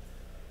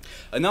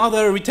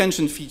 Another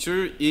retention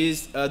feature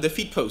is the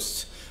feed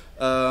post.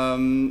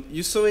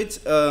 You saw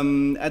it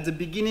at the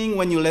beginning.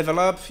 When you level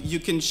up, you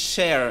can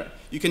share,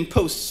 you can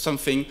post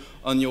something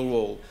on your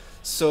wall.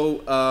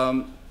 So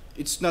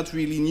it's not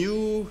really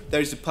new.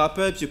 There is a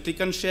pop-up, you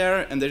click on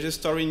share, and there's a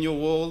story in your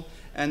wall,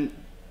 and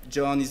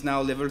John is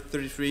now level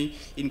 33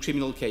 in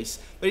Criminal Case.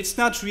 But it's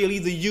not really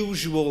the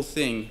usual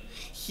thing.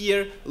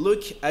 Here,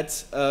 look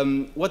at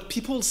what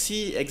people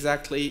see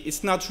exactly.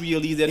 It's not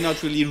really, they're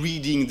not really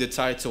reading the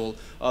title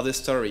of the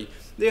story.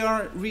 They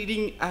are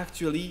reading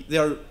actually, they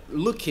are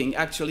looking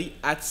actually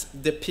at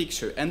the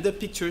picture, and the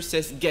picture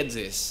says, get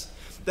this.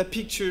 The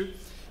picture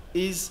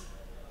is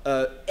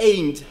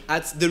aimed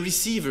at the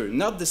receiver,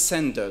 not the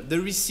sender, the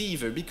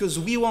receiver, because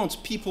we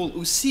want people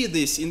who see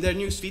this in their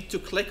newsfeed to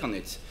click on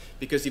it.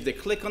 Because if they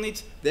click on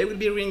it, they will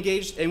be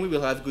re-engaged and we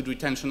will have good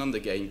retention on the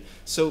game.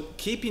 So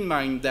keep in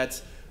mind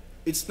that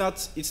it's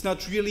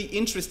not really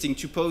interesting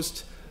to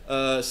post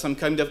some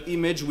kind of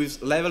image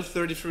with level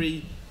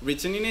 33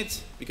 written in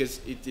it, because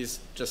it is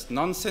just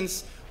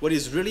nonsense. What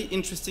is really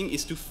interesting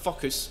is to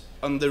focus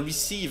on the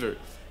receiver.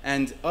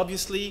 And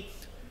obviously,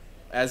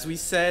 as we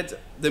said,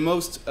 the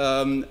most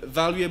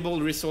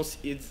valuable resource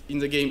in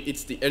the game,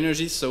 it's the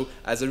energy. So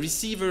as a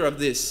receiver of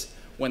this,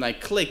 when I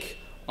click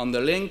on the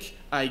link,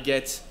 I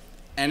get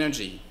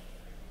energy.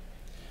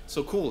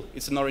 So cool,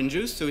 it's an orange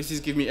juice, so this is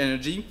giving me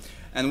energy.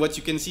 And what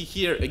you can see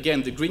here,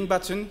 again, the green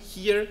button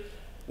here,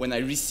 when I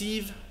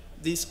receive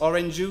this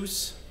orange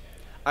juice,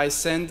 I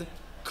send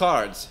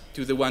cards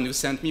to the one who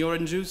sent me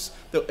orange juice.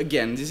 So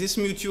again, this is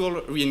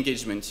mutual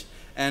re-engagement.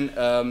 And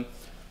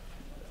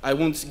I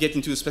won't get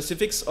into the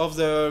specifics of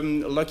the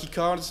lucky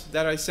cards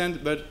that I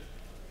send, but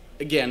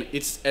again,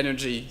 it's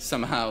energy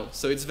somehow.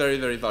 So it's very,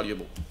 very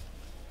valuable.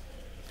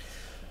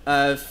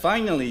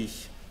 Finally,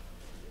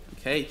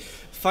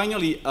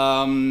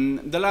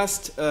 the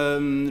last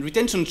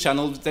retention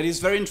channel that is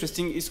very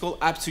interesting is called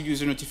app to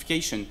user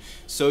notification.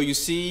 So you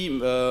see,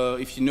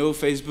 if you know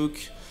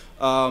Facebook,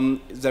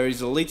 there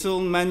is a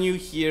little menu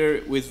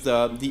here with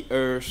the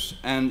earth,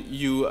 and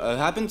you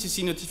happen to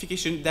see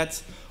notification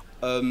that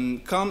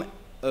come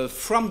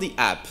from the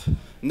app,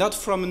 not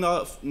from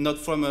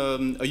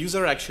a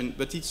user action,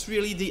 but it's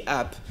really the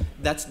app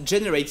that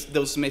generates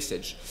those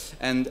messages.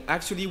 And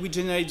actually, we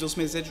generate those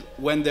messages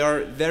when there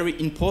are very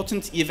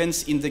important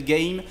events in the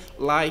game,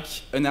 like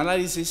an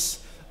analysis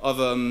of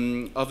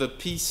a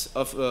piece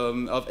of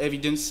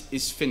evidence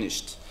is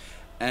finished.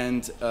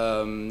 And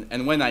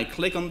when I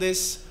click on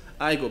this,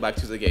 I go back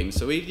to the game.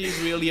 So it is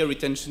really a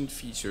retention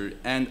feature.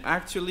 And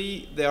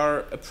actually, there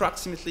are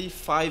approximately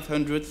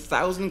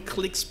 500,000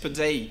 clicks per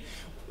day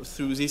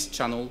through this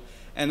channel.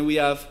 And we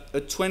have a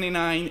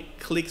 29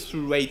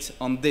 click-through rate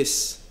on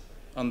this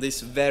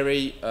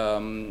very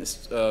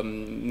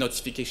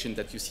notification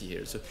that you see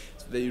here. So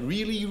it's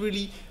really,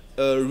 really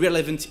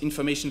relevant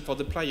information for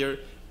the player,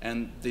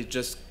 and they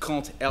just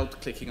can't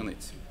help clicking on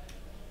it.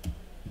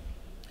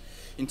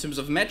 In terms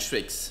of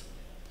metrics,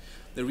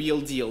 the real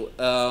deal.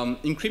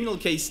 In Criminal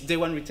Case, day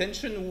one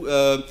retention,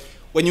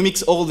 when you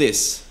mix all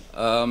this,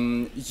 we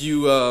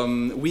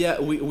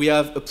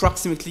have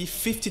approximately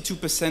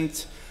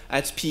 52%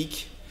 at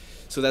peak.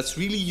 So that's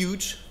really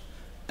huge.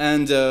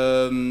 And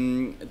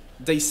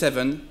day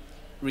 7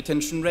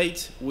 retention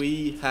rate,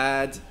 we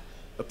had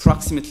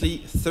approximately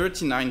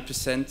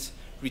 39%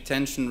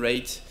 retention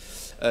rate,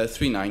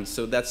 39.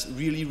 So that's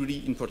really,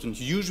 really important.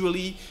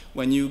 Usually,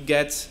 when you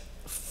get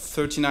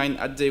 39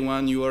 at day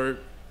 1, you are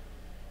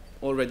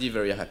already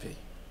very happy.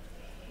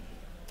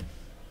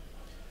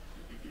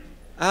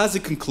 As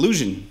a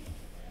conclusion,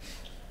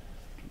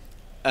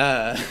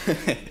 so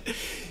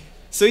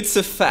it's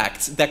a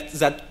fact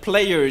that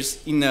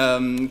players in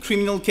a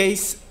criminal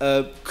case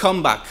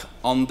come back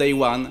on day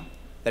one,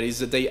 that is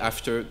the day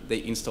after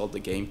they install the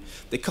game.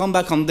 They come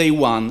back on day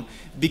one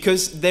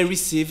because they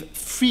receive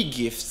free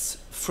gifts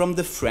from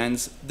the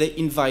friends they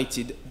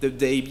invited the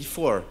day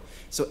before.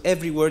 So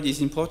every word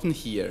is important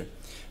here.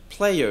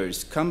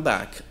 Players come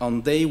back on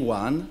day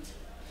one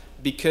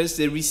because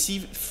they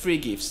receive free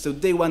gifts. So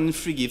day one and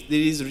free gift, there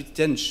is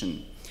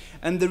retention.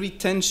 And the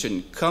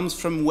retention comes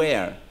from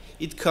where?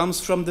 It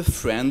comes from the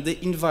friend they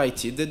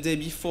invited the day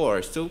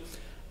before. So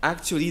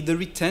actually the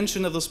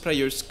retention of those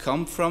players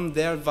come from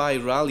their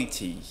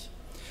virality.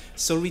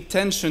 So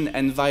retention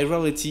and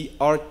virality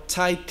are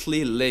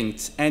tightly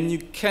linked, and you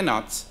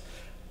cannot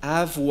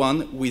have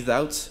one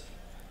without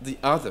the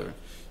other.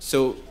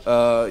 So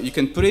you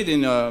can put it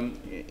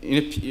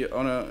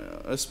on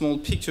a small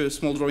picture, a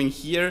small drawing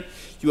here.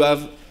 You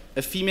have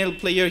a female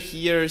player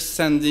here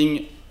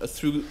sending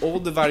through all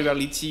the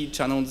virality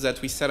channels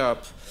that we set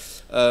up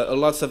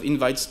lots of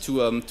invites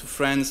to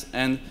friends,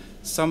 and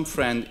some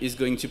friend is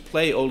going to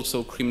play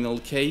also criminal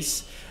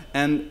case,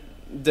 and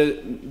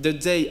the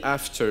day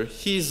after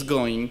he's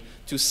going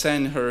to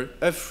send her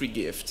a free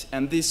gift,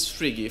 and this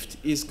free gift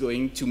is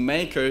going to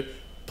make her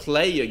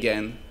play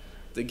again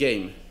the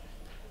game.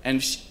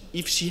 And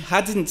if she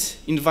hadn't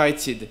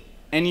invited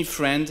any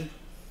friend,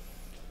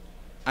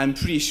 I'm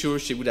pretty sure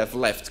she would have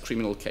left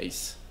criminal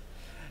case.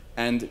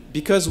 And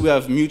because we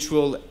have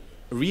mutual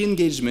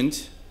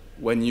re-engagement,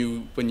 when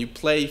you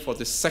play for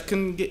the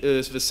second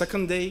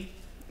day,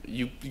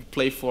 you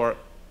play for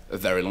a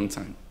very long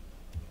time.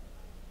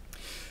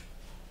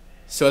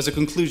 So as a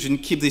conclusion,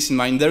 keep this in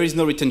mind. There is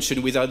no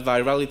retention without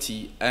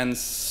virality. And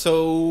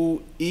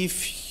so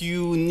if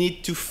you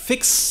need to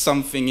fix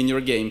something in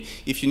your game,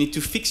 if you need to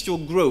fix your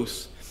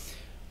growth,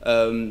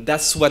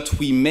 that's what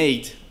we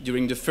made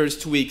during the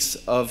first weeks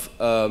of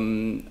live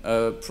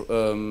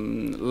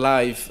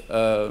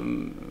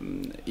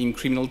in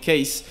criminal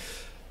case.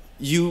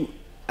 You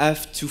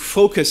have to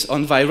focus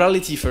on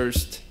virality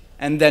first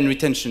and then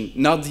retention,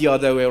 not the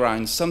other way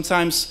around.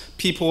 Sometimes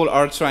people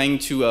are trying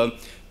to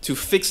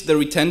fix the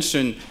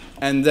retention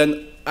and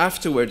then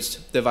afterwards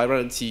the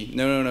virality.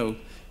 No, no, no.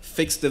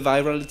 Fix the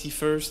virality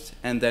first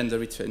and then the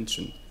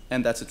retention.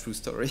 And that's a true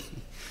story,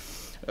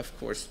 of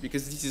course,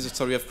 because this is a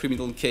story of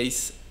criminal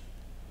case.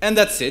 And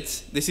that's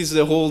it. This is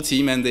the whole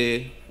team, and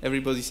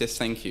everybody says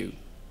thank you.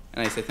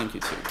 And I say thank you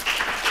too.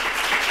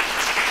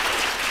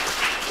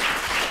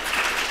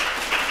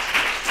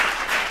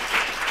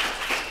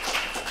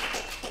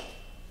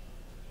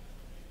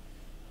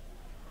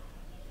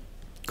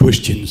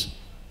 Questions?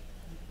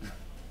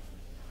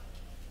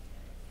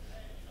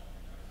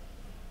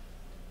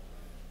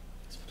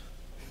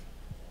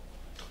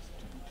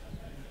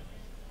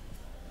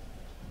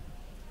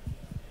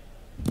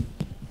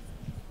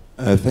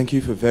 Thank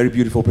you for a very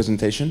beautiful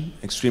presentation,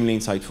 extremely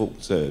insightful.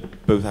 So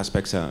both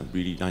aspects are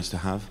really nice to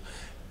have.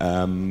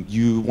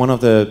 One of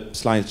the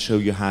slides show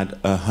you had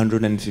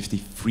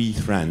 153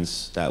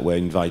 friends that were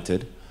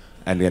invited,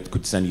 and that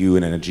could send you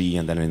an energy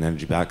and then an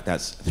energy back.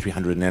 That's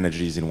 300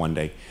 energies in one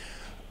day.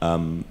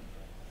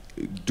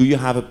 Do you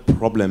have a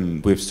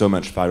problem with so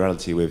much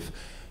virality, with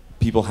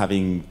people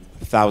having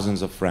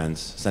thousands of friends,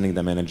 sending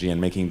them energy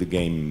and making the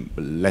game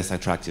less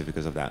attractive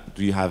because of that?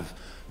 Do you have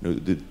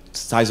the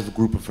size of a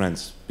group of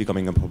friends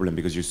becoming a problem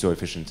because you're so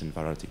efficient in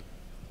virality?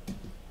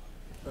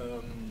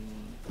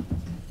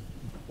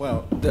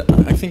 Well,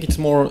 I think it's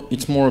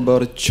more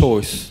about a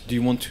choice. Do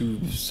you want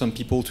some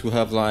people to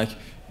have like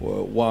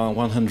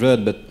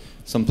 100, but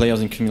some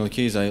players in criminal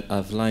case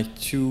have like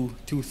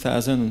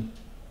 2,000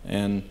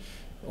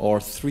 or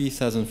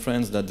 3,000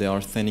 friends that they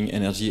are sending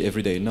energy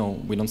every day.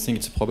 No, we don't think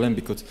it's a problem,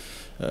 because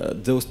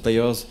those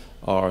players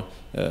are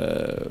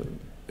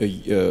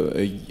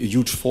a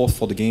huge force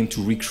for the game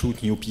to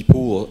recruit new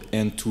people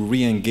and to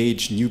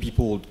re-engage new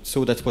people.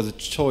 So that was a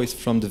choice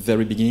from the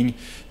very beginning,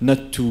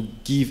 not to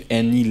give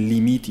any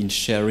limit in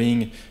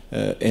sharing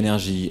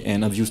energy.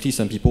 And obviously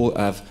some people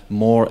have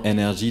more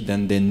energy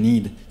than they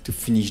need to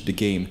finish the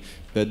game,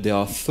 but they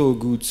are so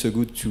good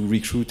to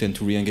recruit and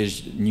to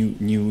re-engage new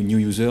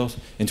users,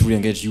 and to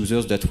re-engage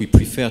users that we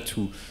prefer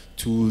to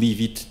leave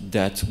it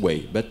that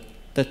way. But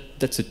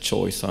that's a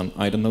choice, and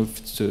I don't know if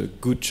it's a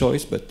good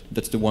choice, but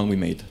that's the one we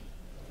made.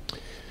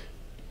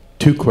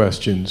 Two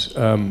questions.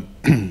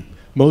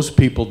 Most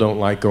people don't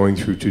like going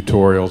through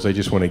tutorials, they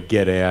just want to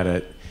get at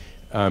it.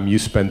 You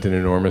spent an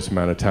enormous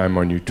amount of time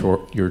on your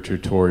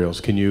tutorials.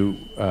 Can you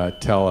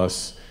tell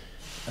us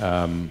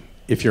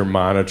if you're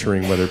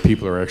monitoring whether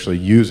people are actually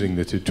using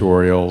the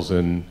tutorials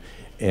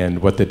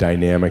and what the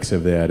dynamics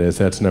of that is?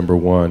 That's number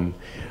one.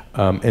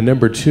 And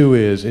number two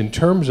is, in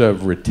terms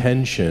of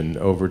retention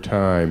over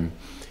time,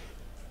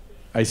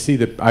 I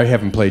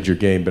haven't played your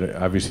game, but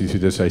obviously through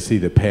this I see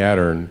the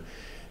pattern.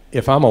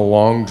 If I'm a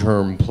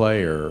long-term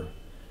player,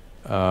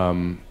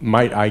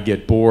 might I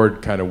get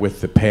bored kind of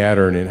with the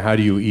pattern, and how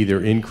do you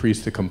either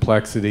increase the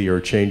complexity or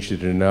change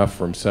it enough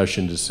from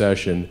session to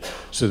session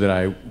so that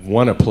I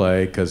want to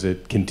play because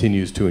it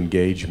continues to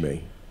engage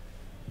me?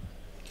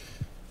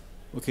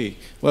 Okay,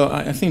 well,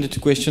 I think the two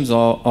questions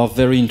are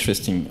very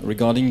interesting.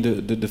 Regarding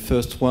the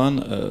first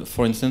one,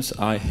 for instance,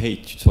 I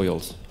hate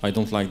tutorials. I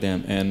don't like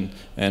them,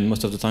 and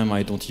most of the time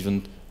I don't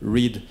even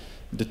read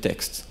the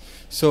text.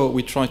 So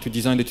we try to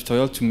design the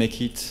tutorial to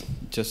make it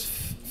just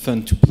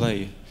fun to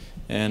play.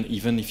 And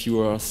even if you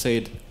are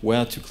said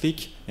where to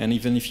click, and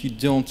even if you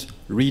don't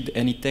read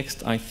any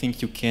text, I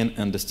think you can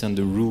understand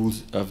the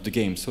rules of the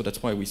game. So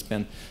that's why we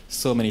spend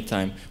so many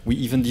time. We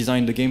even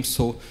design the game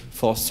so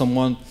for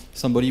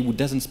somebody who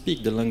doesn't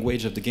speak the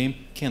language of the game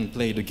can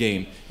play the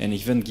game, and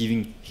even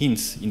giving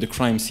hints in the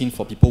crime scene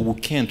for people who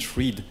can't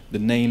read the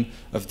name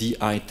of the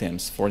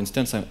items. For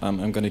instance,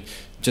 I'm going to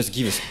just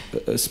give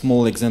a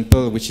small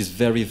example which is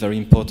very, very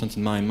important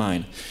in my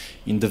mind.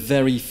 In the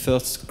very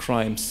first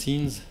crime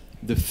scenes,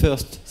 the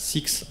first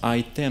 6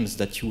 items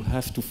that you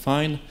have to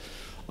find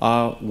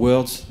are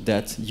words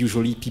that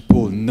usually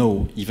people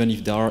know, even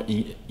if they are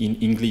in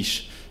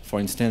English. For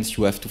instance,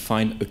 you have to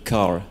find a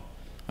car.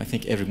 I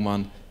think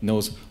everyone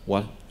knows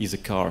what is a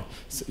car.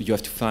 So you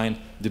have to find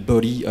the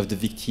body of the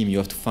victim. You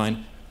have to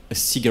find a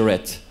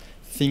cigarette.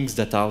 Things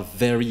that are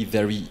very,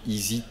 very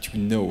easy to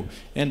know,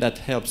 and that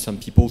helps some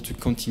people to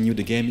continue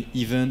the game,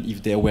 even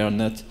if they were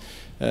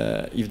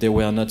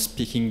not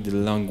speaking the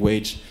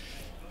language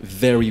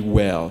very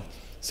well.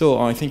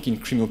 So I think in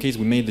Criminal Case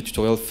we made the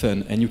tutorial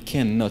fun, and you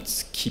cannot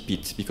skip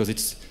it because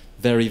it's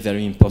very,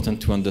 very important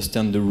to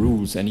understand the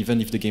rules. And even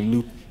if the game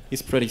loop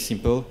is pretty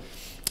simple,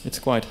 it's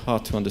quite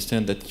hard to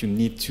understand that you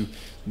need to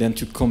then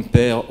to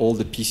compare all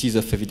the pieces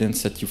of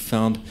evidence that you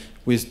found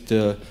with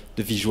the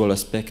visual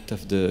aspect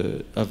of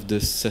the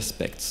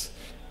suspects.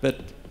 But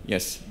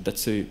yes,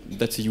 that's a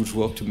huge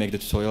work to make the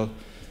tutorial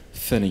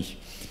funny.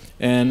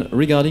 And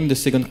regarding the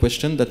second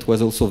question, that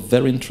was also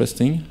very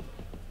interesting.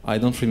 I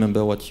don't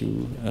remember what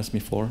you asked me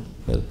for,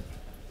 but...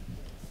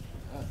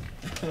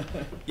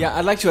 Yeah,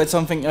 I'd like to add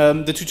something.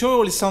 The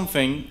tutorial is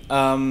something.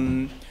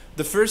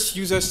 The first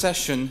user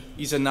session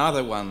is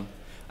another one.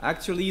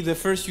 Actually, the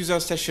first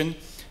user session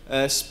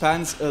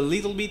spans a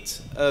little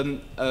bit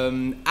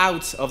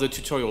out of the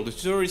tutorial. The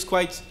tutorial is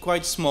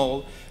quite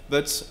small,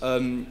 but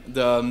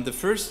the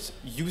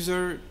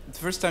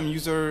first time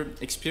user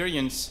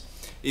experience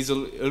is a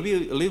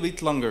little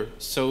bit longer.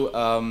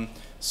 So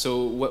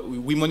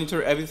we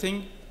monitor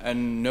everything.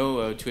 And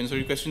no, to answer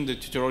your question, the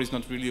tutorial is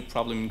not really a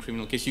problem in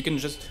Criminal Case. You can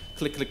just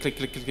click,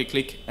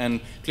 and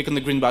click on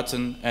the green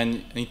button,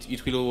 and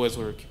it will always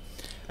work.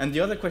 And the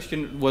other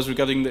question was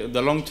regarding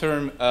the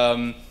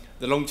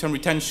long-term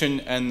retention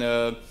and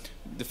the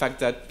fact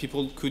that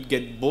people could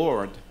get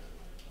bored.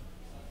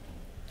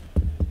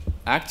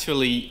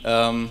 Actually,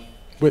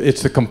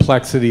 it's the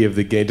complexity of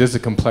the game. Does the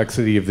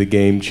complexity of the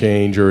game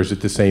change, or is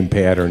it the same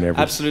pattern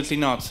every? Absolutely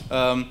not.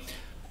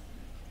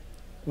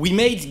 We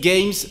made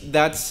games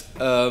that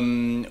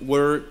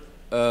were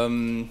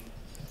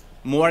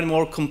more and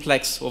more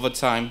complex over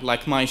time,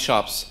 like My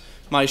Shops.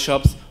 My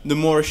Shops, the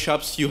more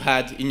shops you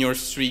had in your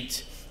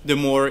street, the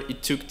more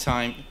it took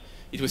time.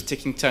 It was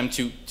taking time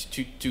to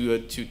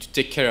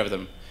take care of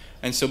them.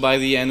 And so by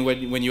the end,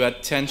 when you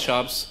had 10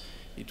 shops,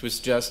 it was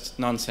just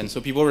nonsense.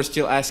 So people were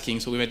still asking,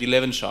 so we made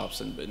 11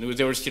 shops, and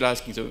they were still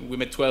asking, so we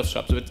made 12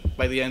 shops. But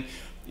by the end,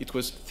 it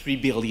was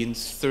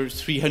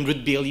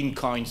 300 billion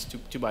coins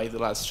to buy the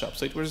last shop.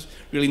 So it was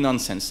really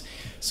nonsense.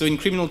 So in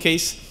Criminal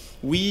Case,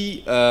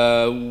 we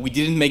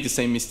didn't make the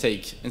same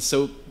mistake. And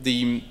so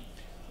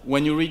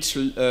when you reach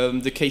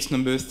the case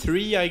number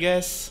 3, I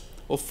guess,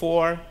 or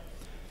 4,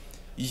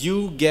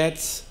 you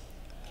get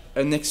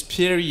an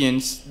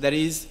experience that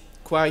is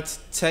quite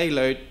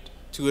tailored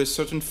to a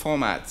certain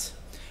format.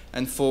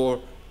 And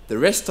for the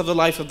rest of the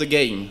life of the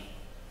game,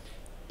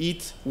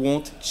 it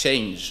won't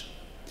change.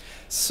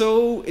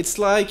 So it's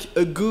like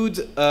a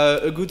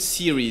good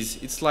series.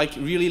 It's like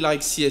really like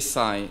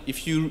CSI.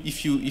 If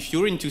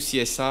you're into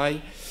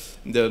CSI,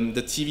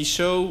 the TV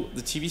show,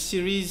 the TV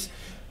series,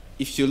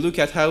 if you look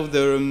at how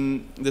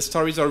the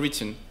stories are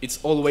written, it's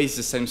always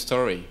the same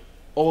story.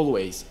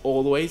 Always,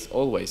 always,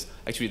 always.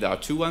 Actually, there are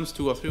 2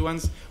 or 3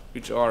 ones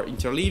which are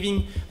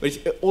interleaving, but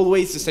it's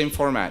always the same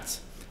format,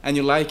 and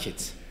you like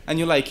it. And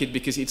you like it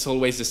because it's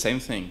always the same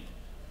thing.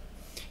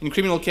 In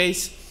Criminal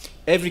Case,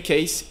 every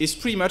case is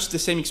pretty much the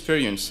same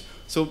experience.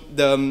 So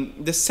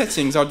the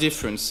settings are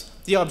different,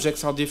 the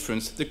objects are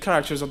different, the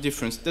characters are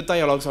different, the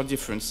dialogues are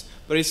different,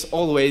 but it's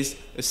always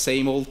the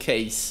same old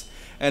case.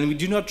 And we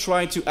do not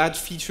try to add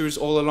features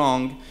all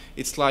along.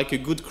 It's like a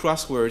good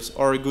crossword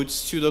or a good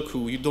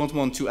Sudoku. You don't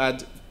want to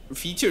add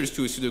features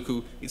to a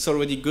Sudoku. It's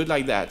already good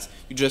like that.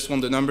 You just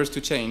want the numbers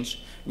to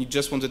change. You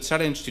just want the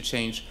challenge to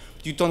change.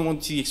 You don't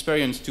want the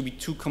experience to be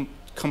too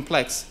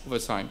complex over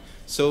time.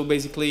 So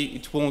basically,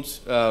 it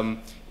won't.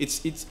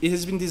 It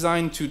has been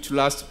designed to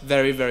last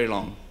very, very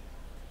long.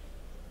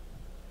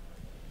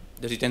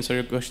 Does it answer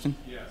your question?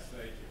 Yes,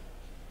 thank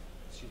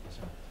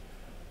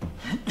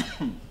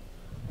you.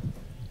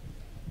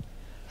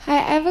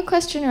 a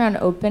question around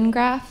Open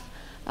Graph.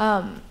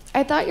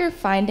 I thought your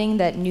finding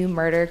that new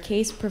murder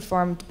case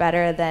performed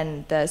better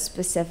than the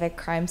specific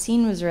crime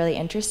scene was really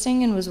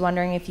interesting, and was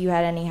wondering if you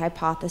had any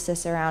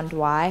hypothesis around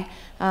why,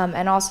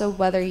 and also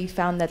whether you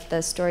found that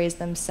the stories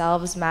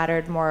themselves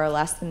mattered more or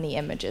less than the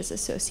images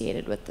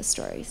associated with the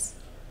stories.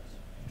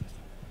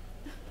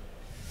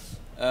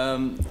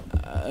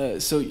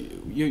 So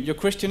your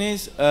question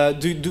is,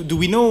 do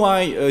we know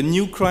why a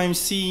new crime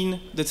scene,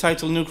 the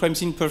title New Crime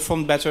Scene,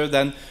 performed better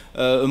than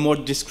a more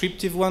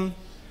descriptive one?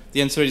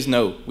 The answer is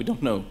no, we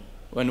don't know.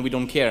 And we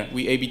don't care.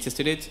 We A/B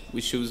tested it,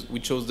 we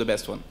chose the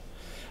best one.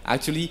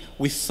 Actually,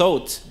 we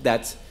thought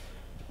that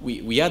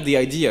we had the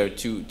idea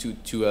to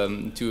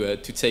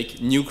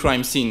take New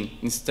Crime Scene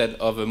instead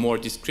of a more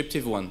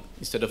descriptive one,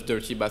 instead of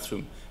Dirty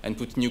Bathroom, and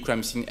put New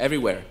Crime Scene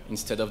everywhere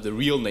instead of the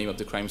real name of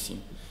the crime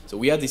scene. So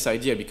we had this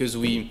idea because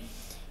we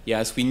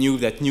knew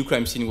that New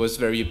Crime Scene was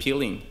very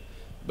appealing,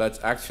 but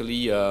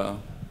actually,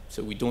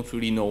 so we don't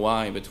really know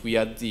why, but we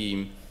had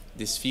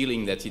this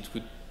feeling that it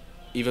would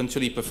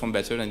eventually perform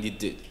better, and it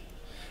did.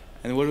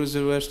 And what was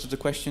the rest of the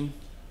question?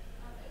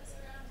 It was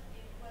around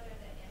whether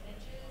the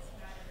images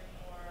mattered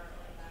more or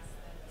less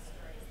than the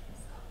stories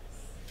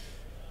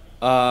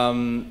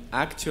themselves.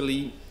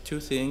 Actually, two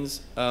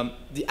things.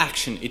 The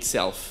action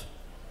itself.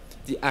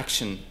 The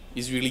action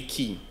is really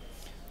key.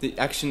 The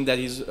action that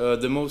is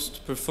the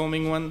most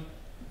performing one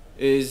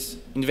is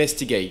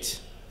investigate.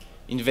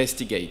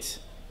 Investigate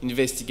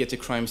a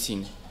crime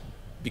scene.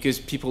 Because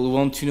people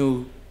want to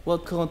know, well,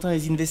 Corentin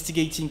is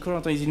investigating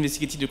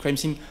the crime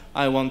scene,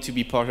 I want to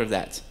be part of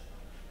that.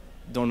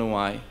 Don't know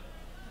why.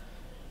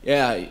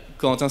 Yeah,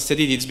 Corentin said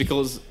it's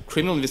because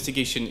criminal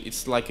investigation,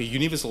 it's like a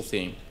universal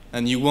thing.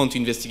 And you want to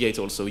investigate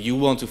also, you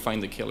want to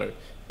find the killer.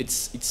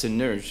 It's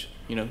an urge,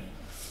 you know.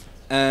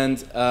 And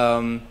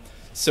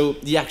so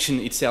the action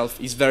itself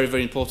is very,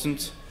 very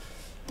important.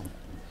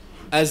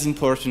 As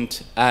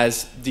important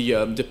as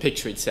the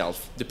picture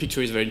itself. The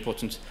picture is very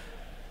important.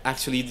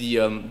 Actually,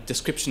 the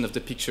description of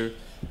the picture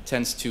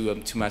tends to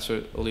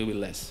matter a little bit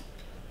less.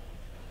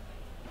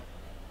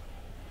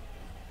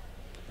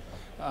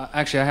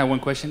 Actually, I have one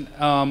question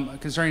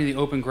concerning the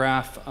Open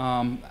Graph.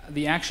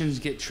 The actions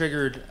get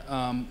triggered.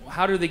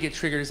 How do they get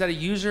triggered? Is that a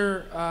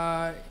user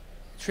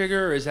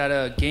trigger? Is that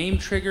a game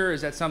trigger?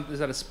 Is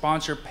that a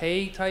sponsor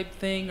pay type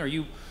thing?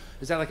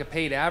 Is that like a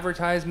paid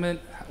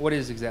advertisement? What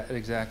is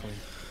exactly?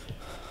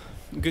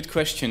 Good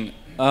question.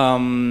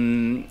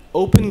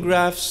 Open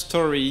Graph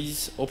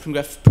stories, Open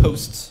Graph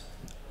posts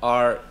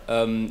are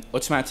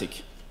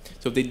automatic.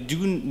 So they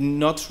do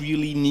not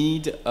really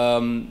need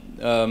a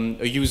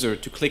user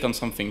to click on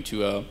something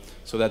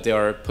so that they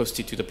are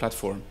posted to the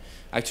platform.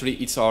 Actually,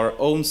 it's our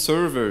own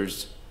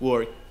servers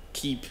who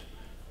keep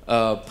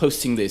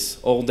posting this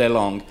all day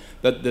long.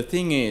 But the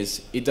thing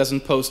is, it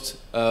doesn't post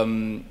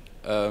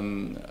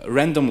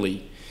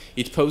randomly.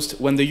 It posts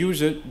when the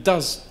user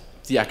does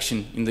the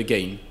action in the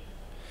game.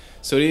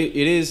 So it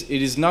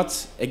is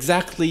not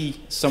exactly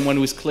someone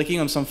who is clicking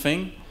on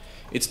something.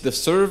 It's the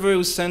server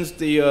who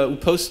who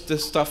posts the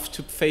stuff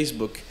to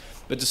Facebook,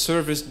 but the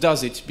server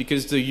does it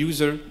because the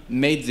user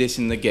made this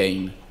in the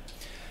game,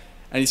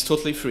 and it's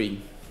totally free.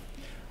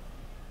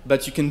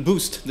 But you can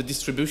boost the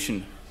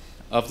distribution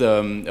of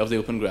the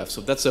Open Graph.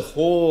 So that's a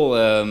whole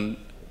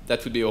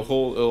that would be a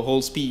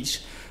whole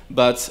speech.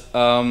 But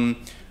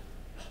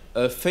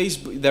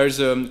Facebook, there's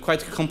a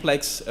quite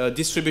complex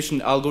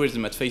distribution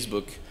algorithm at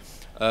Facebook.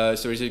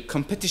 So there's a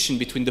competition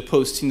between the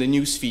posts in the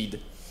news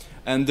feed.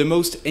 And the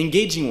most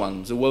engaging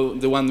ones, the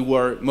one who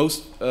are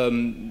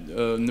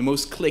the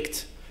most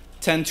clicked,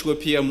 tend to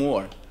appear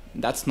more.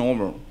 That's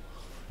normal.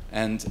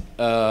 And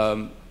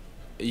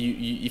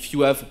if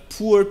you have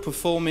poor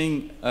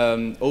performing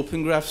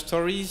Open Graph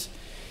stories,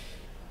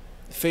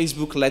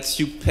 Facebook lets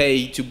you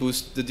pay to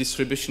boost the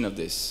distribution of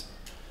this.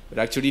 But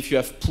actually, if you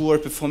have poor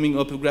performing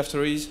Open Graph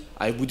stories,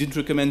 I wouldn't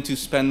recommend to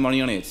spend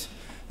money on it.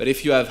 But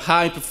if you have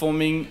high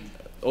performing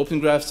Open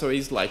Graph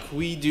stories like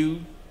we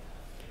do,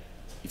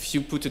 if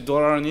you put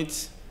 $1 on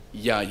it,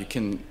 yeah, you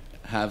can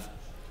have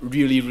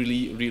really,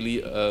 really,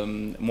 really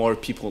more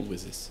people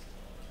with this.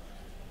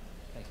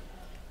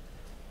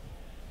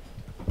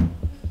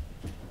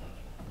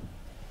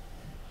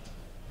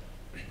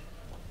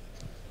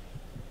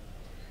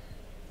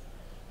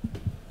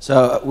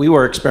 So we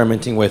were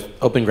experimenting with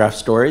Open Graph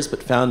stories,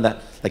 but found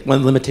that like one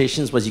of the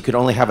limitations was you could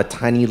only have a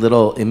tiny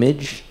little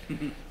image.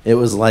 It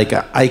was like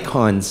an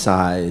icon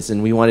size,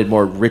 and we wanted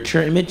more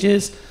richer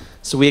images.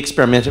 So we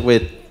experimented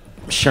with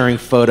sharing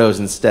photos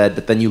instead,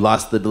 but then you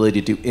lost the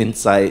ability to do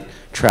insight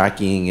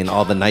tracking and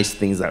all the nice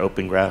things that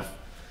Open Graph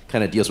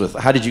kind of deals with.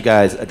 How did you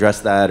guys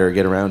address that or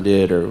get around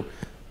it, or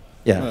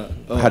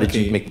how did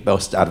you make the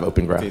most out of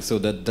Open Graph? Okay, so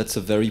that's a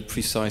very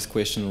precise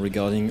question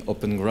regarding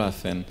Open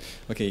Graph. And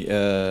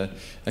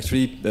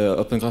actually,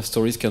 Open Graph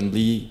stories can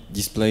be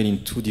displayed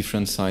in two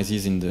different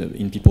sizes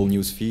in people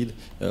newsfeed: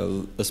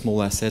 a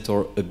small asset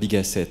or a big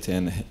asset.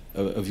 And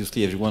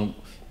obviously, everyone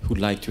would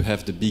like to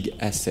have the big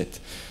asset.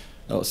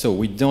 So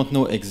we don't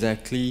know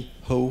exactly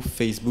how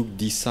Facebook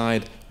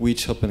decide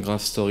which Open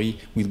Graph story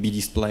will be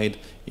displayed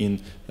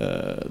in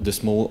the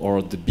small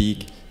or the big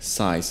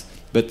size.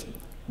 But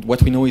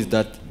what we know is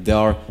that there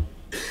are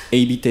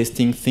A/B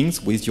testing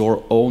things with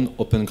your own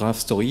Open Graph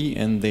story,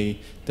 and they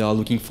are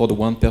looking for the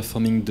one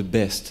performing the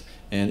best.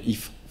 And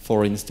if,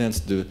 for instance,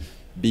 the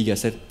big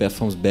asset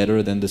performs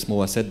better than the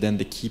small asset, then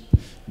they keep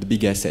the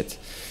big asset.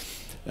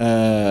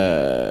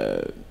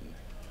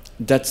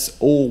 That's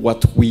all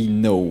what we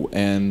know.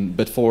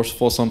 But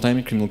for some time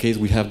in criminal case,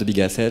 we have the big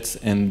assets,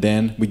 and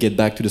then we get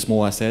back to the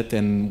small asset,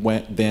 and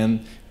then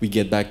we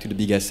get back to the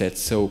big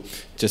assets. So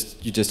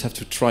you just have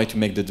to try to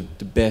make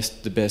the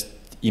best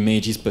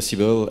images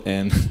possible,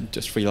 and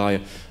just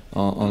rely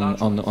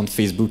on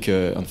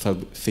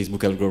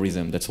Facebook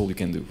algorithm. That's all you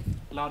can do.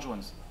 Large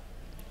ones.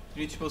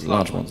 You need to post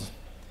large ones.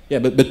 Yeah,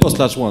 but post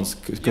large ones,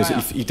 because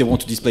if they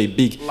want to display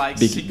big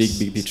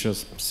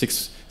pictures,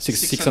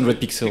 600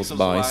 pixels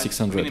by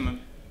 600. Minimum.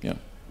 Yeah,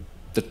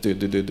 that's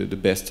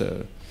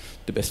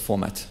the best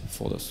format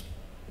for those.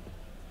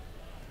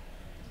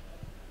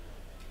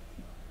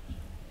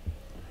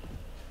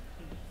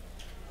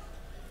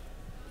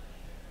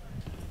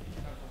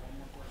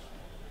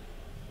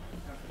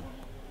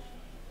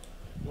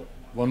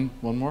 One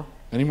more?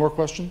 Any more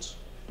questions?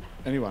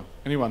 Anyone?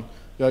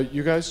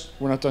 You guys,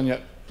 we're not done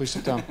yet. Please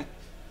sit down.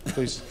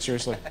 Please,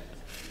 seriously,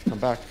 come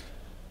back.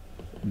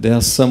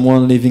 There's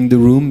someone leaving the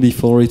room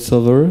before it's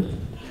over.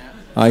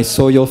 I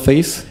saw your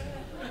face.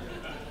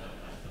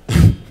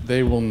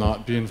 They will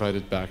not be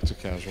invited back to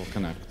Casual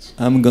Connect.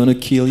 I'm gonna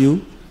kill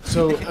you.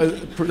 So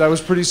that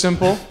was pretty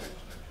simple,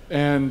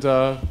 and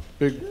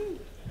big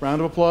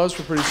round of applause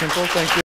for Pretty Simple. Thank you.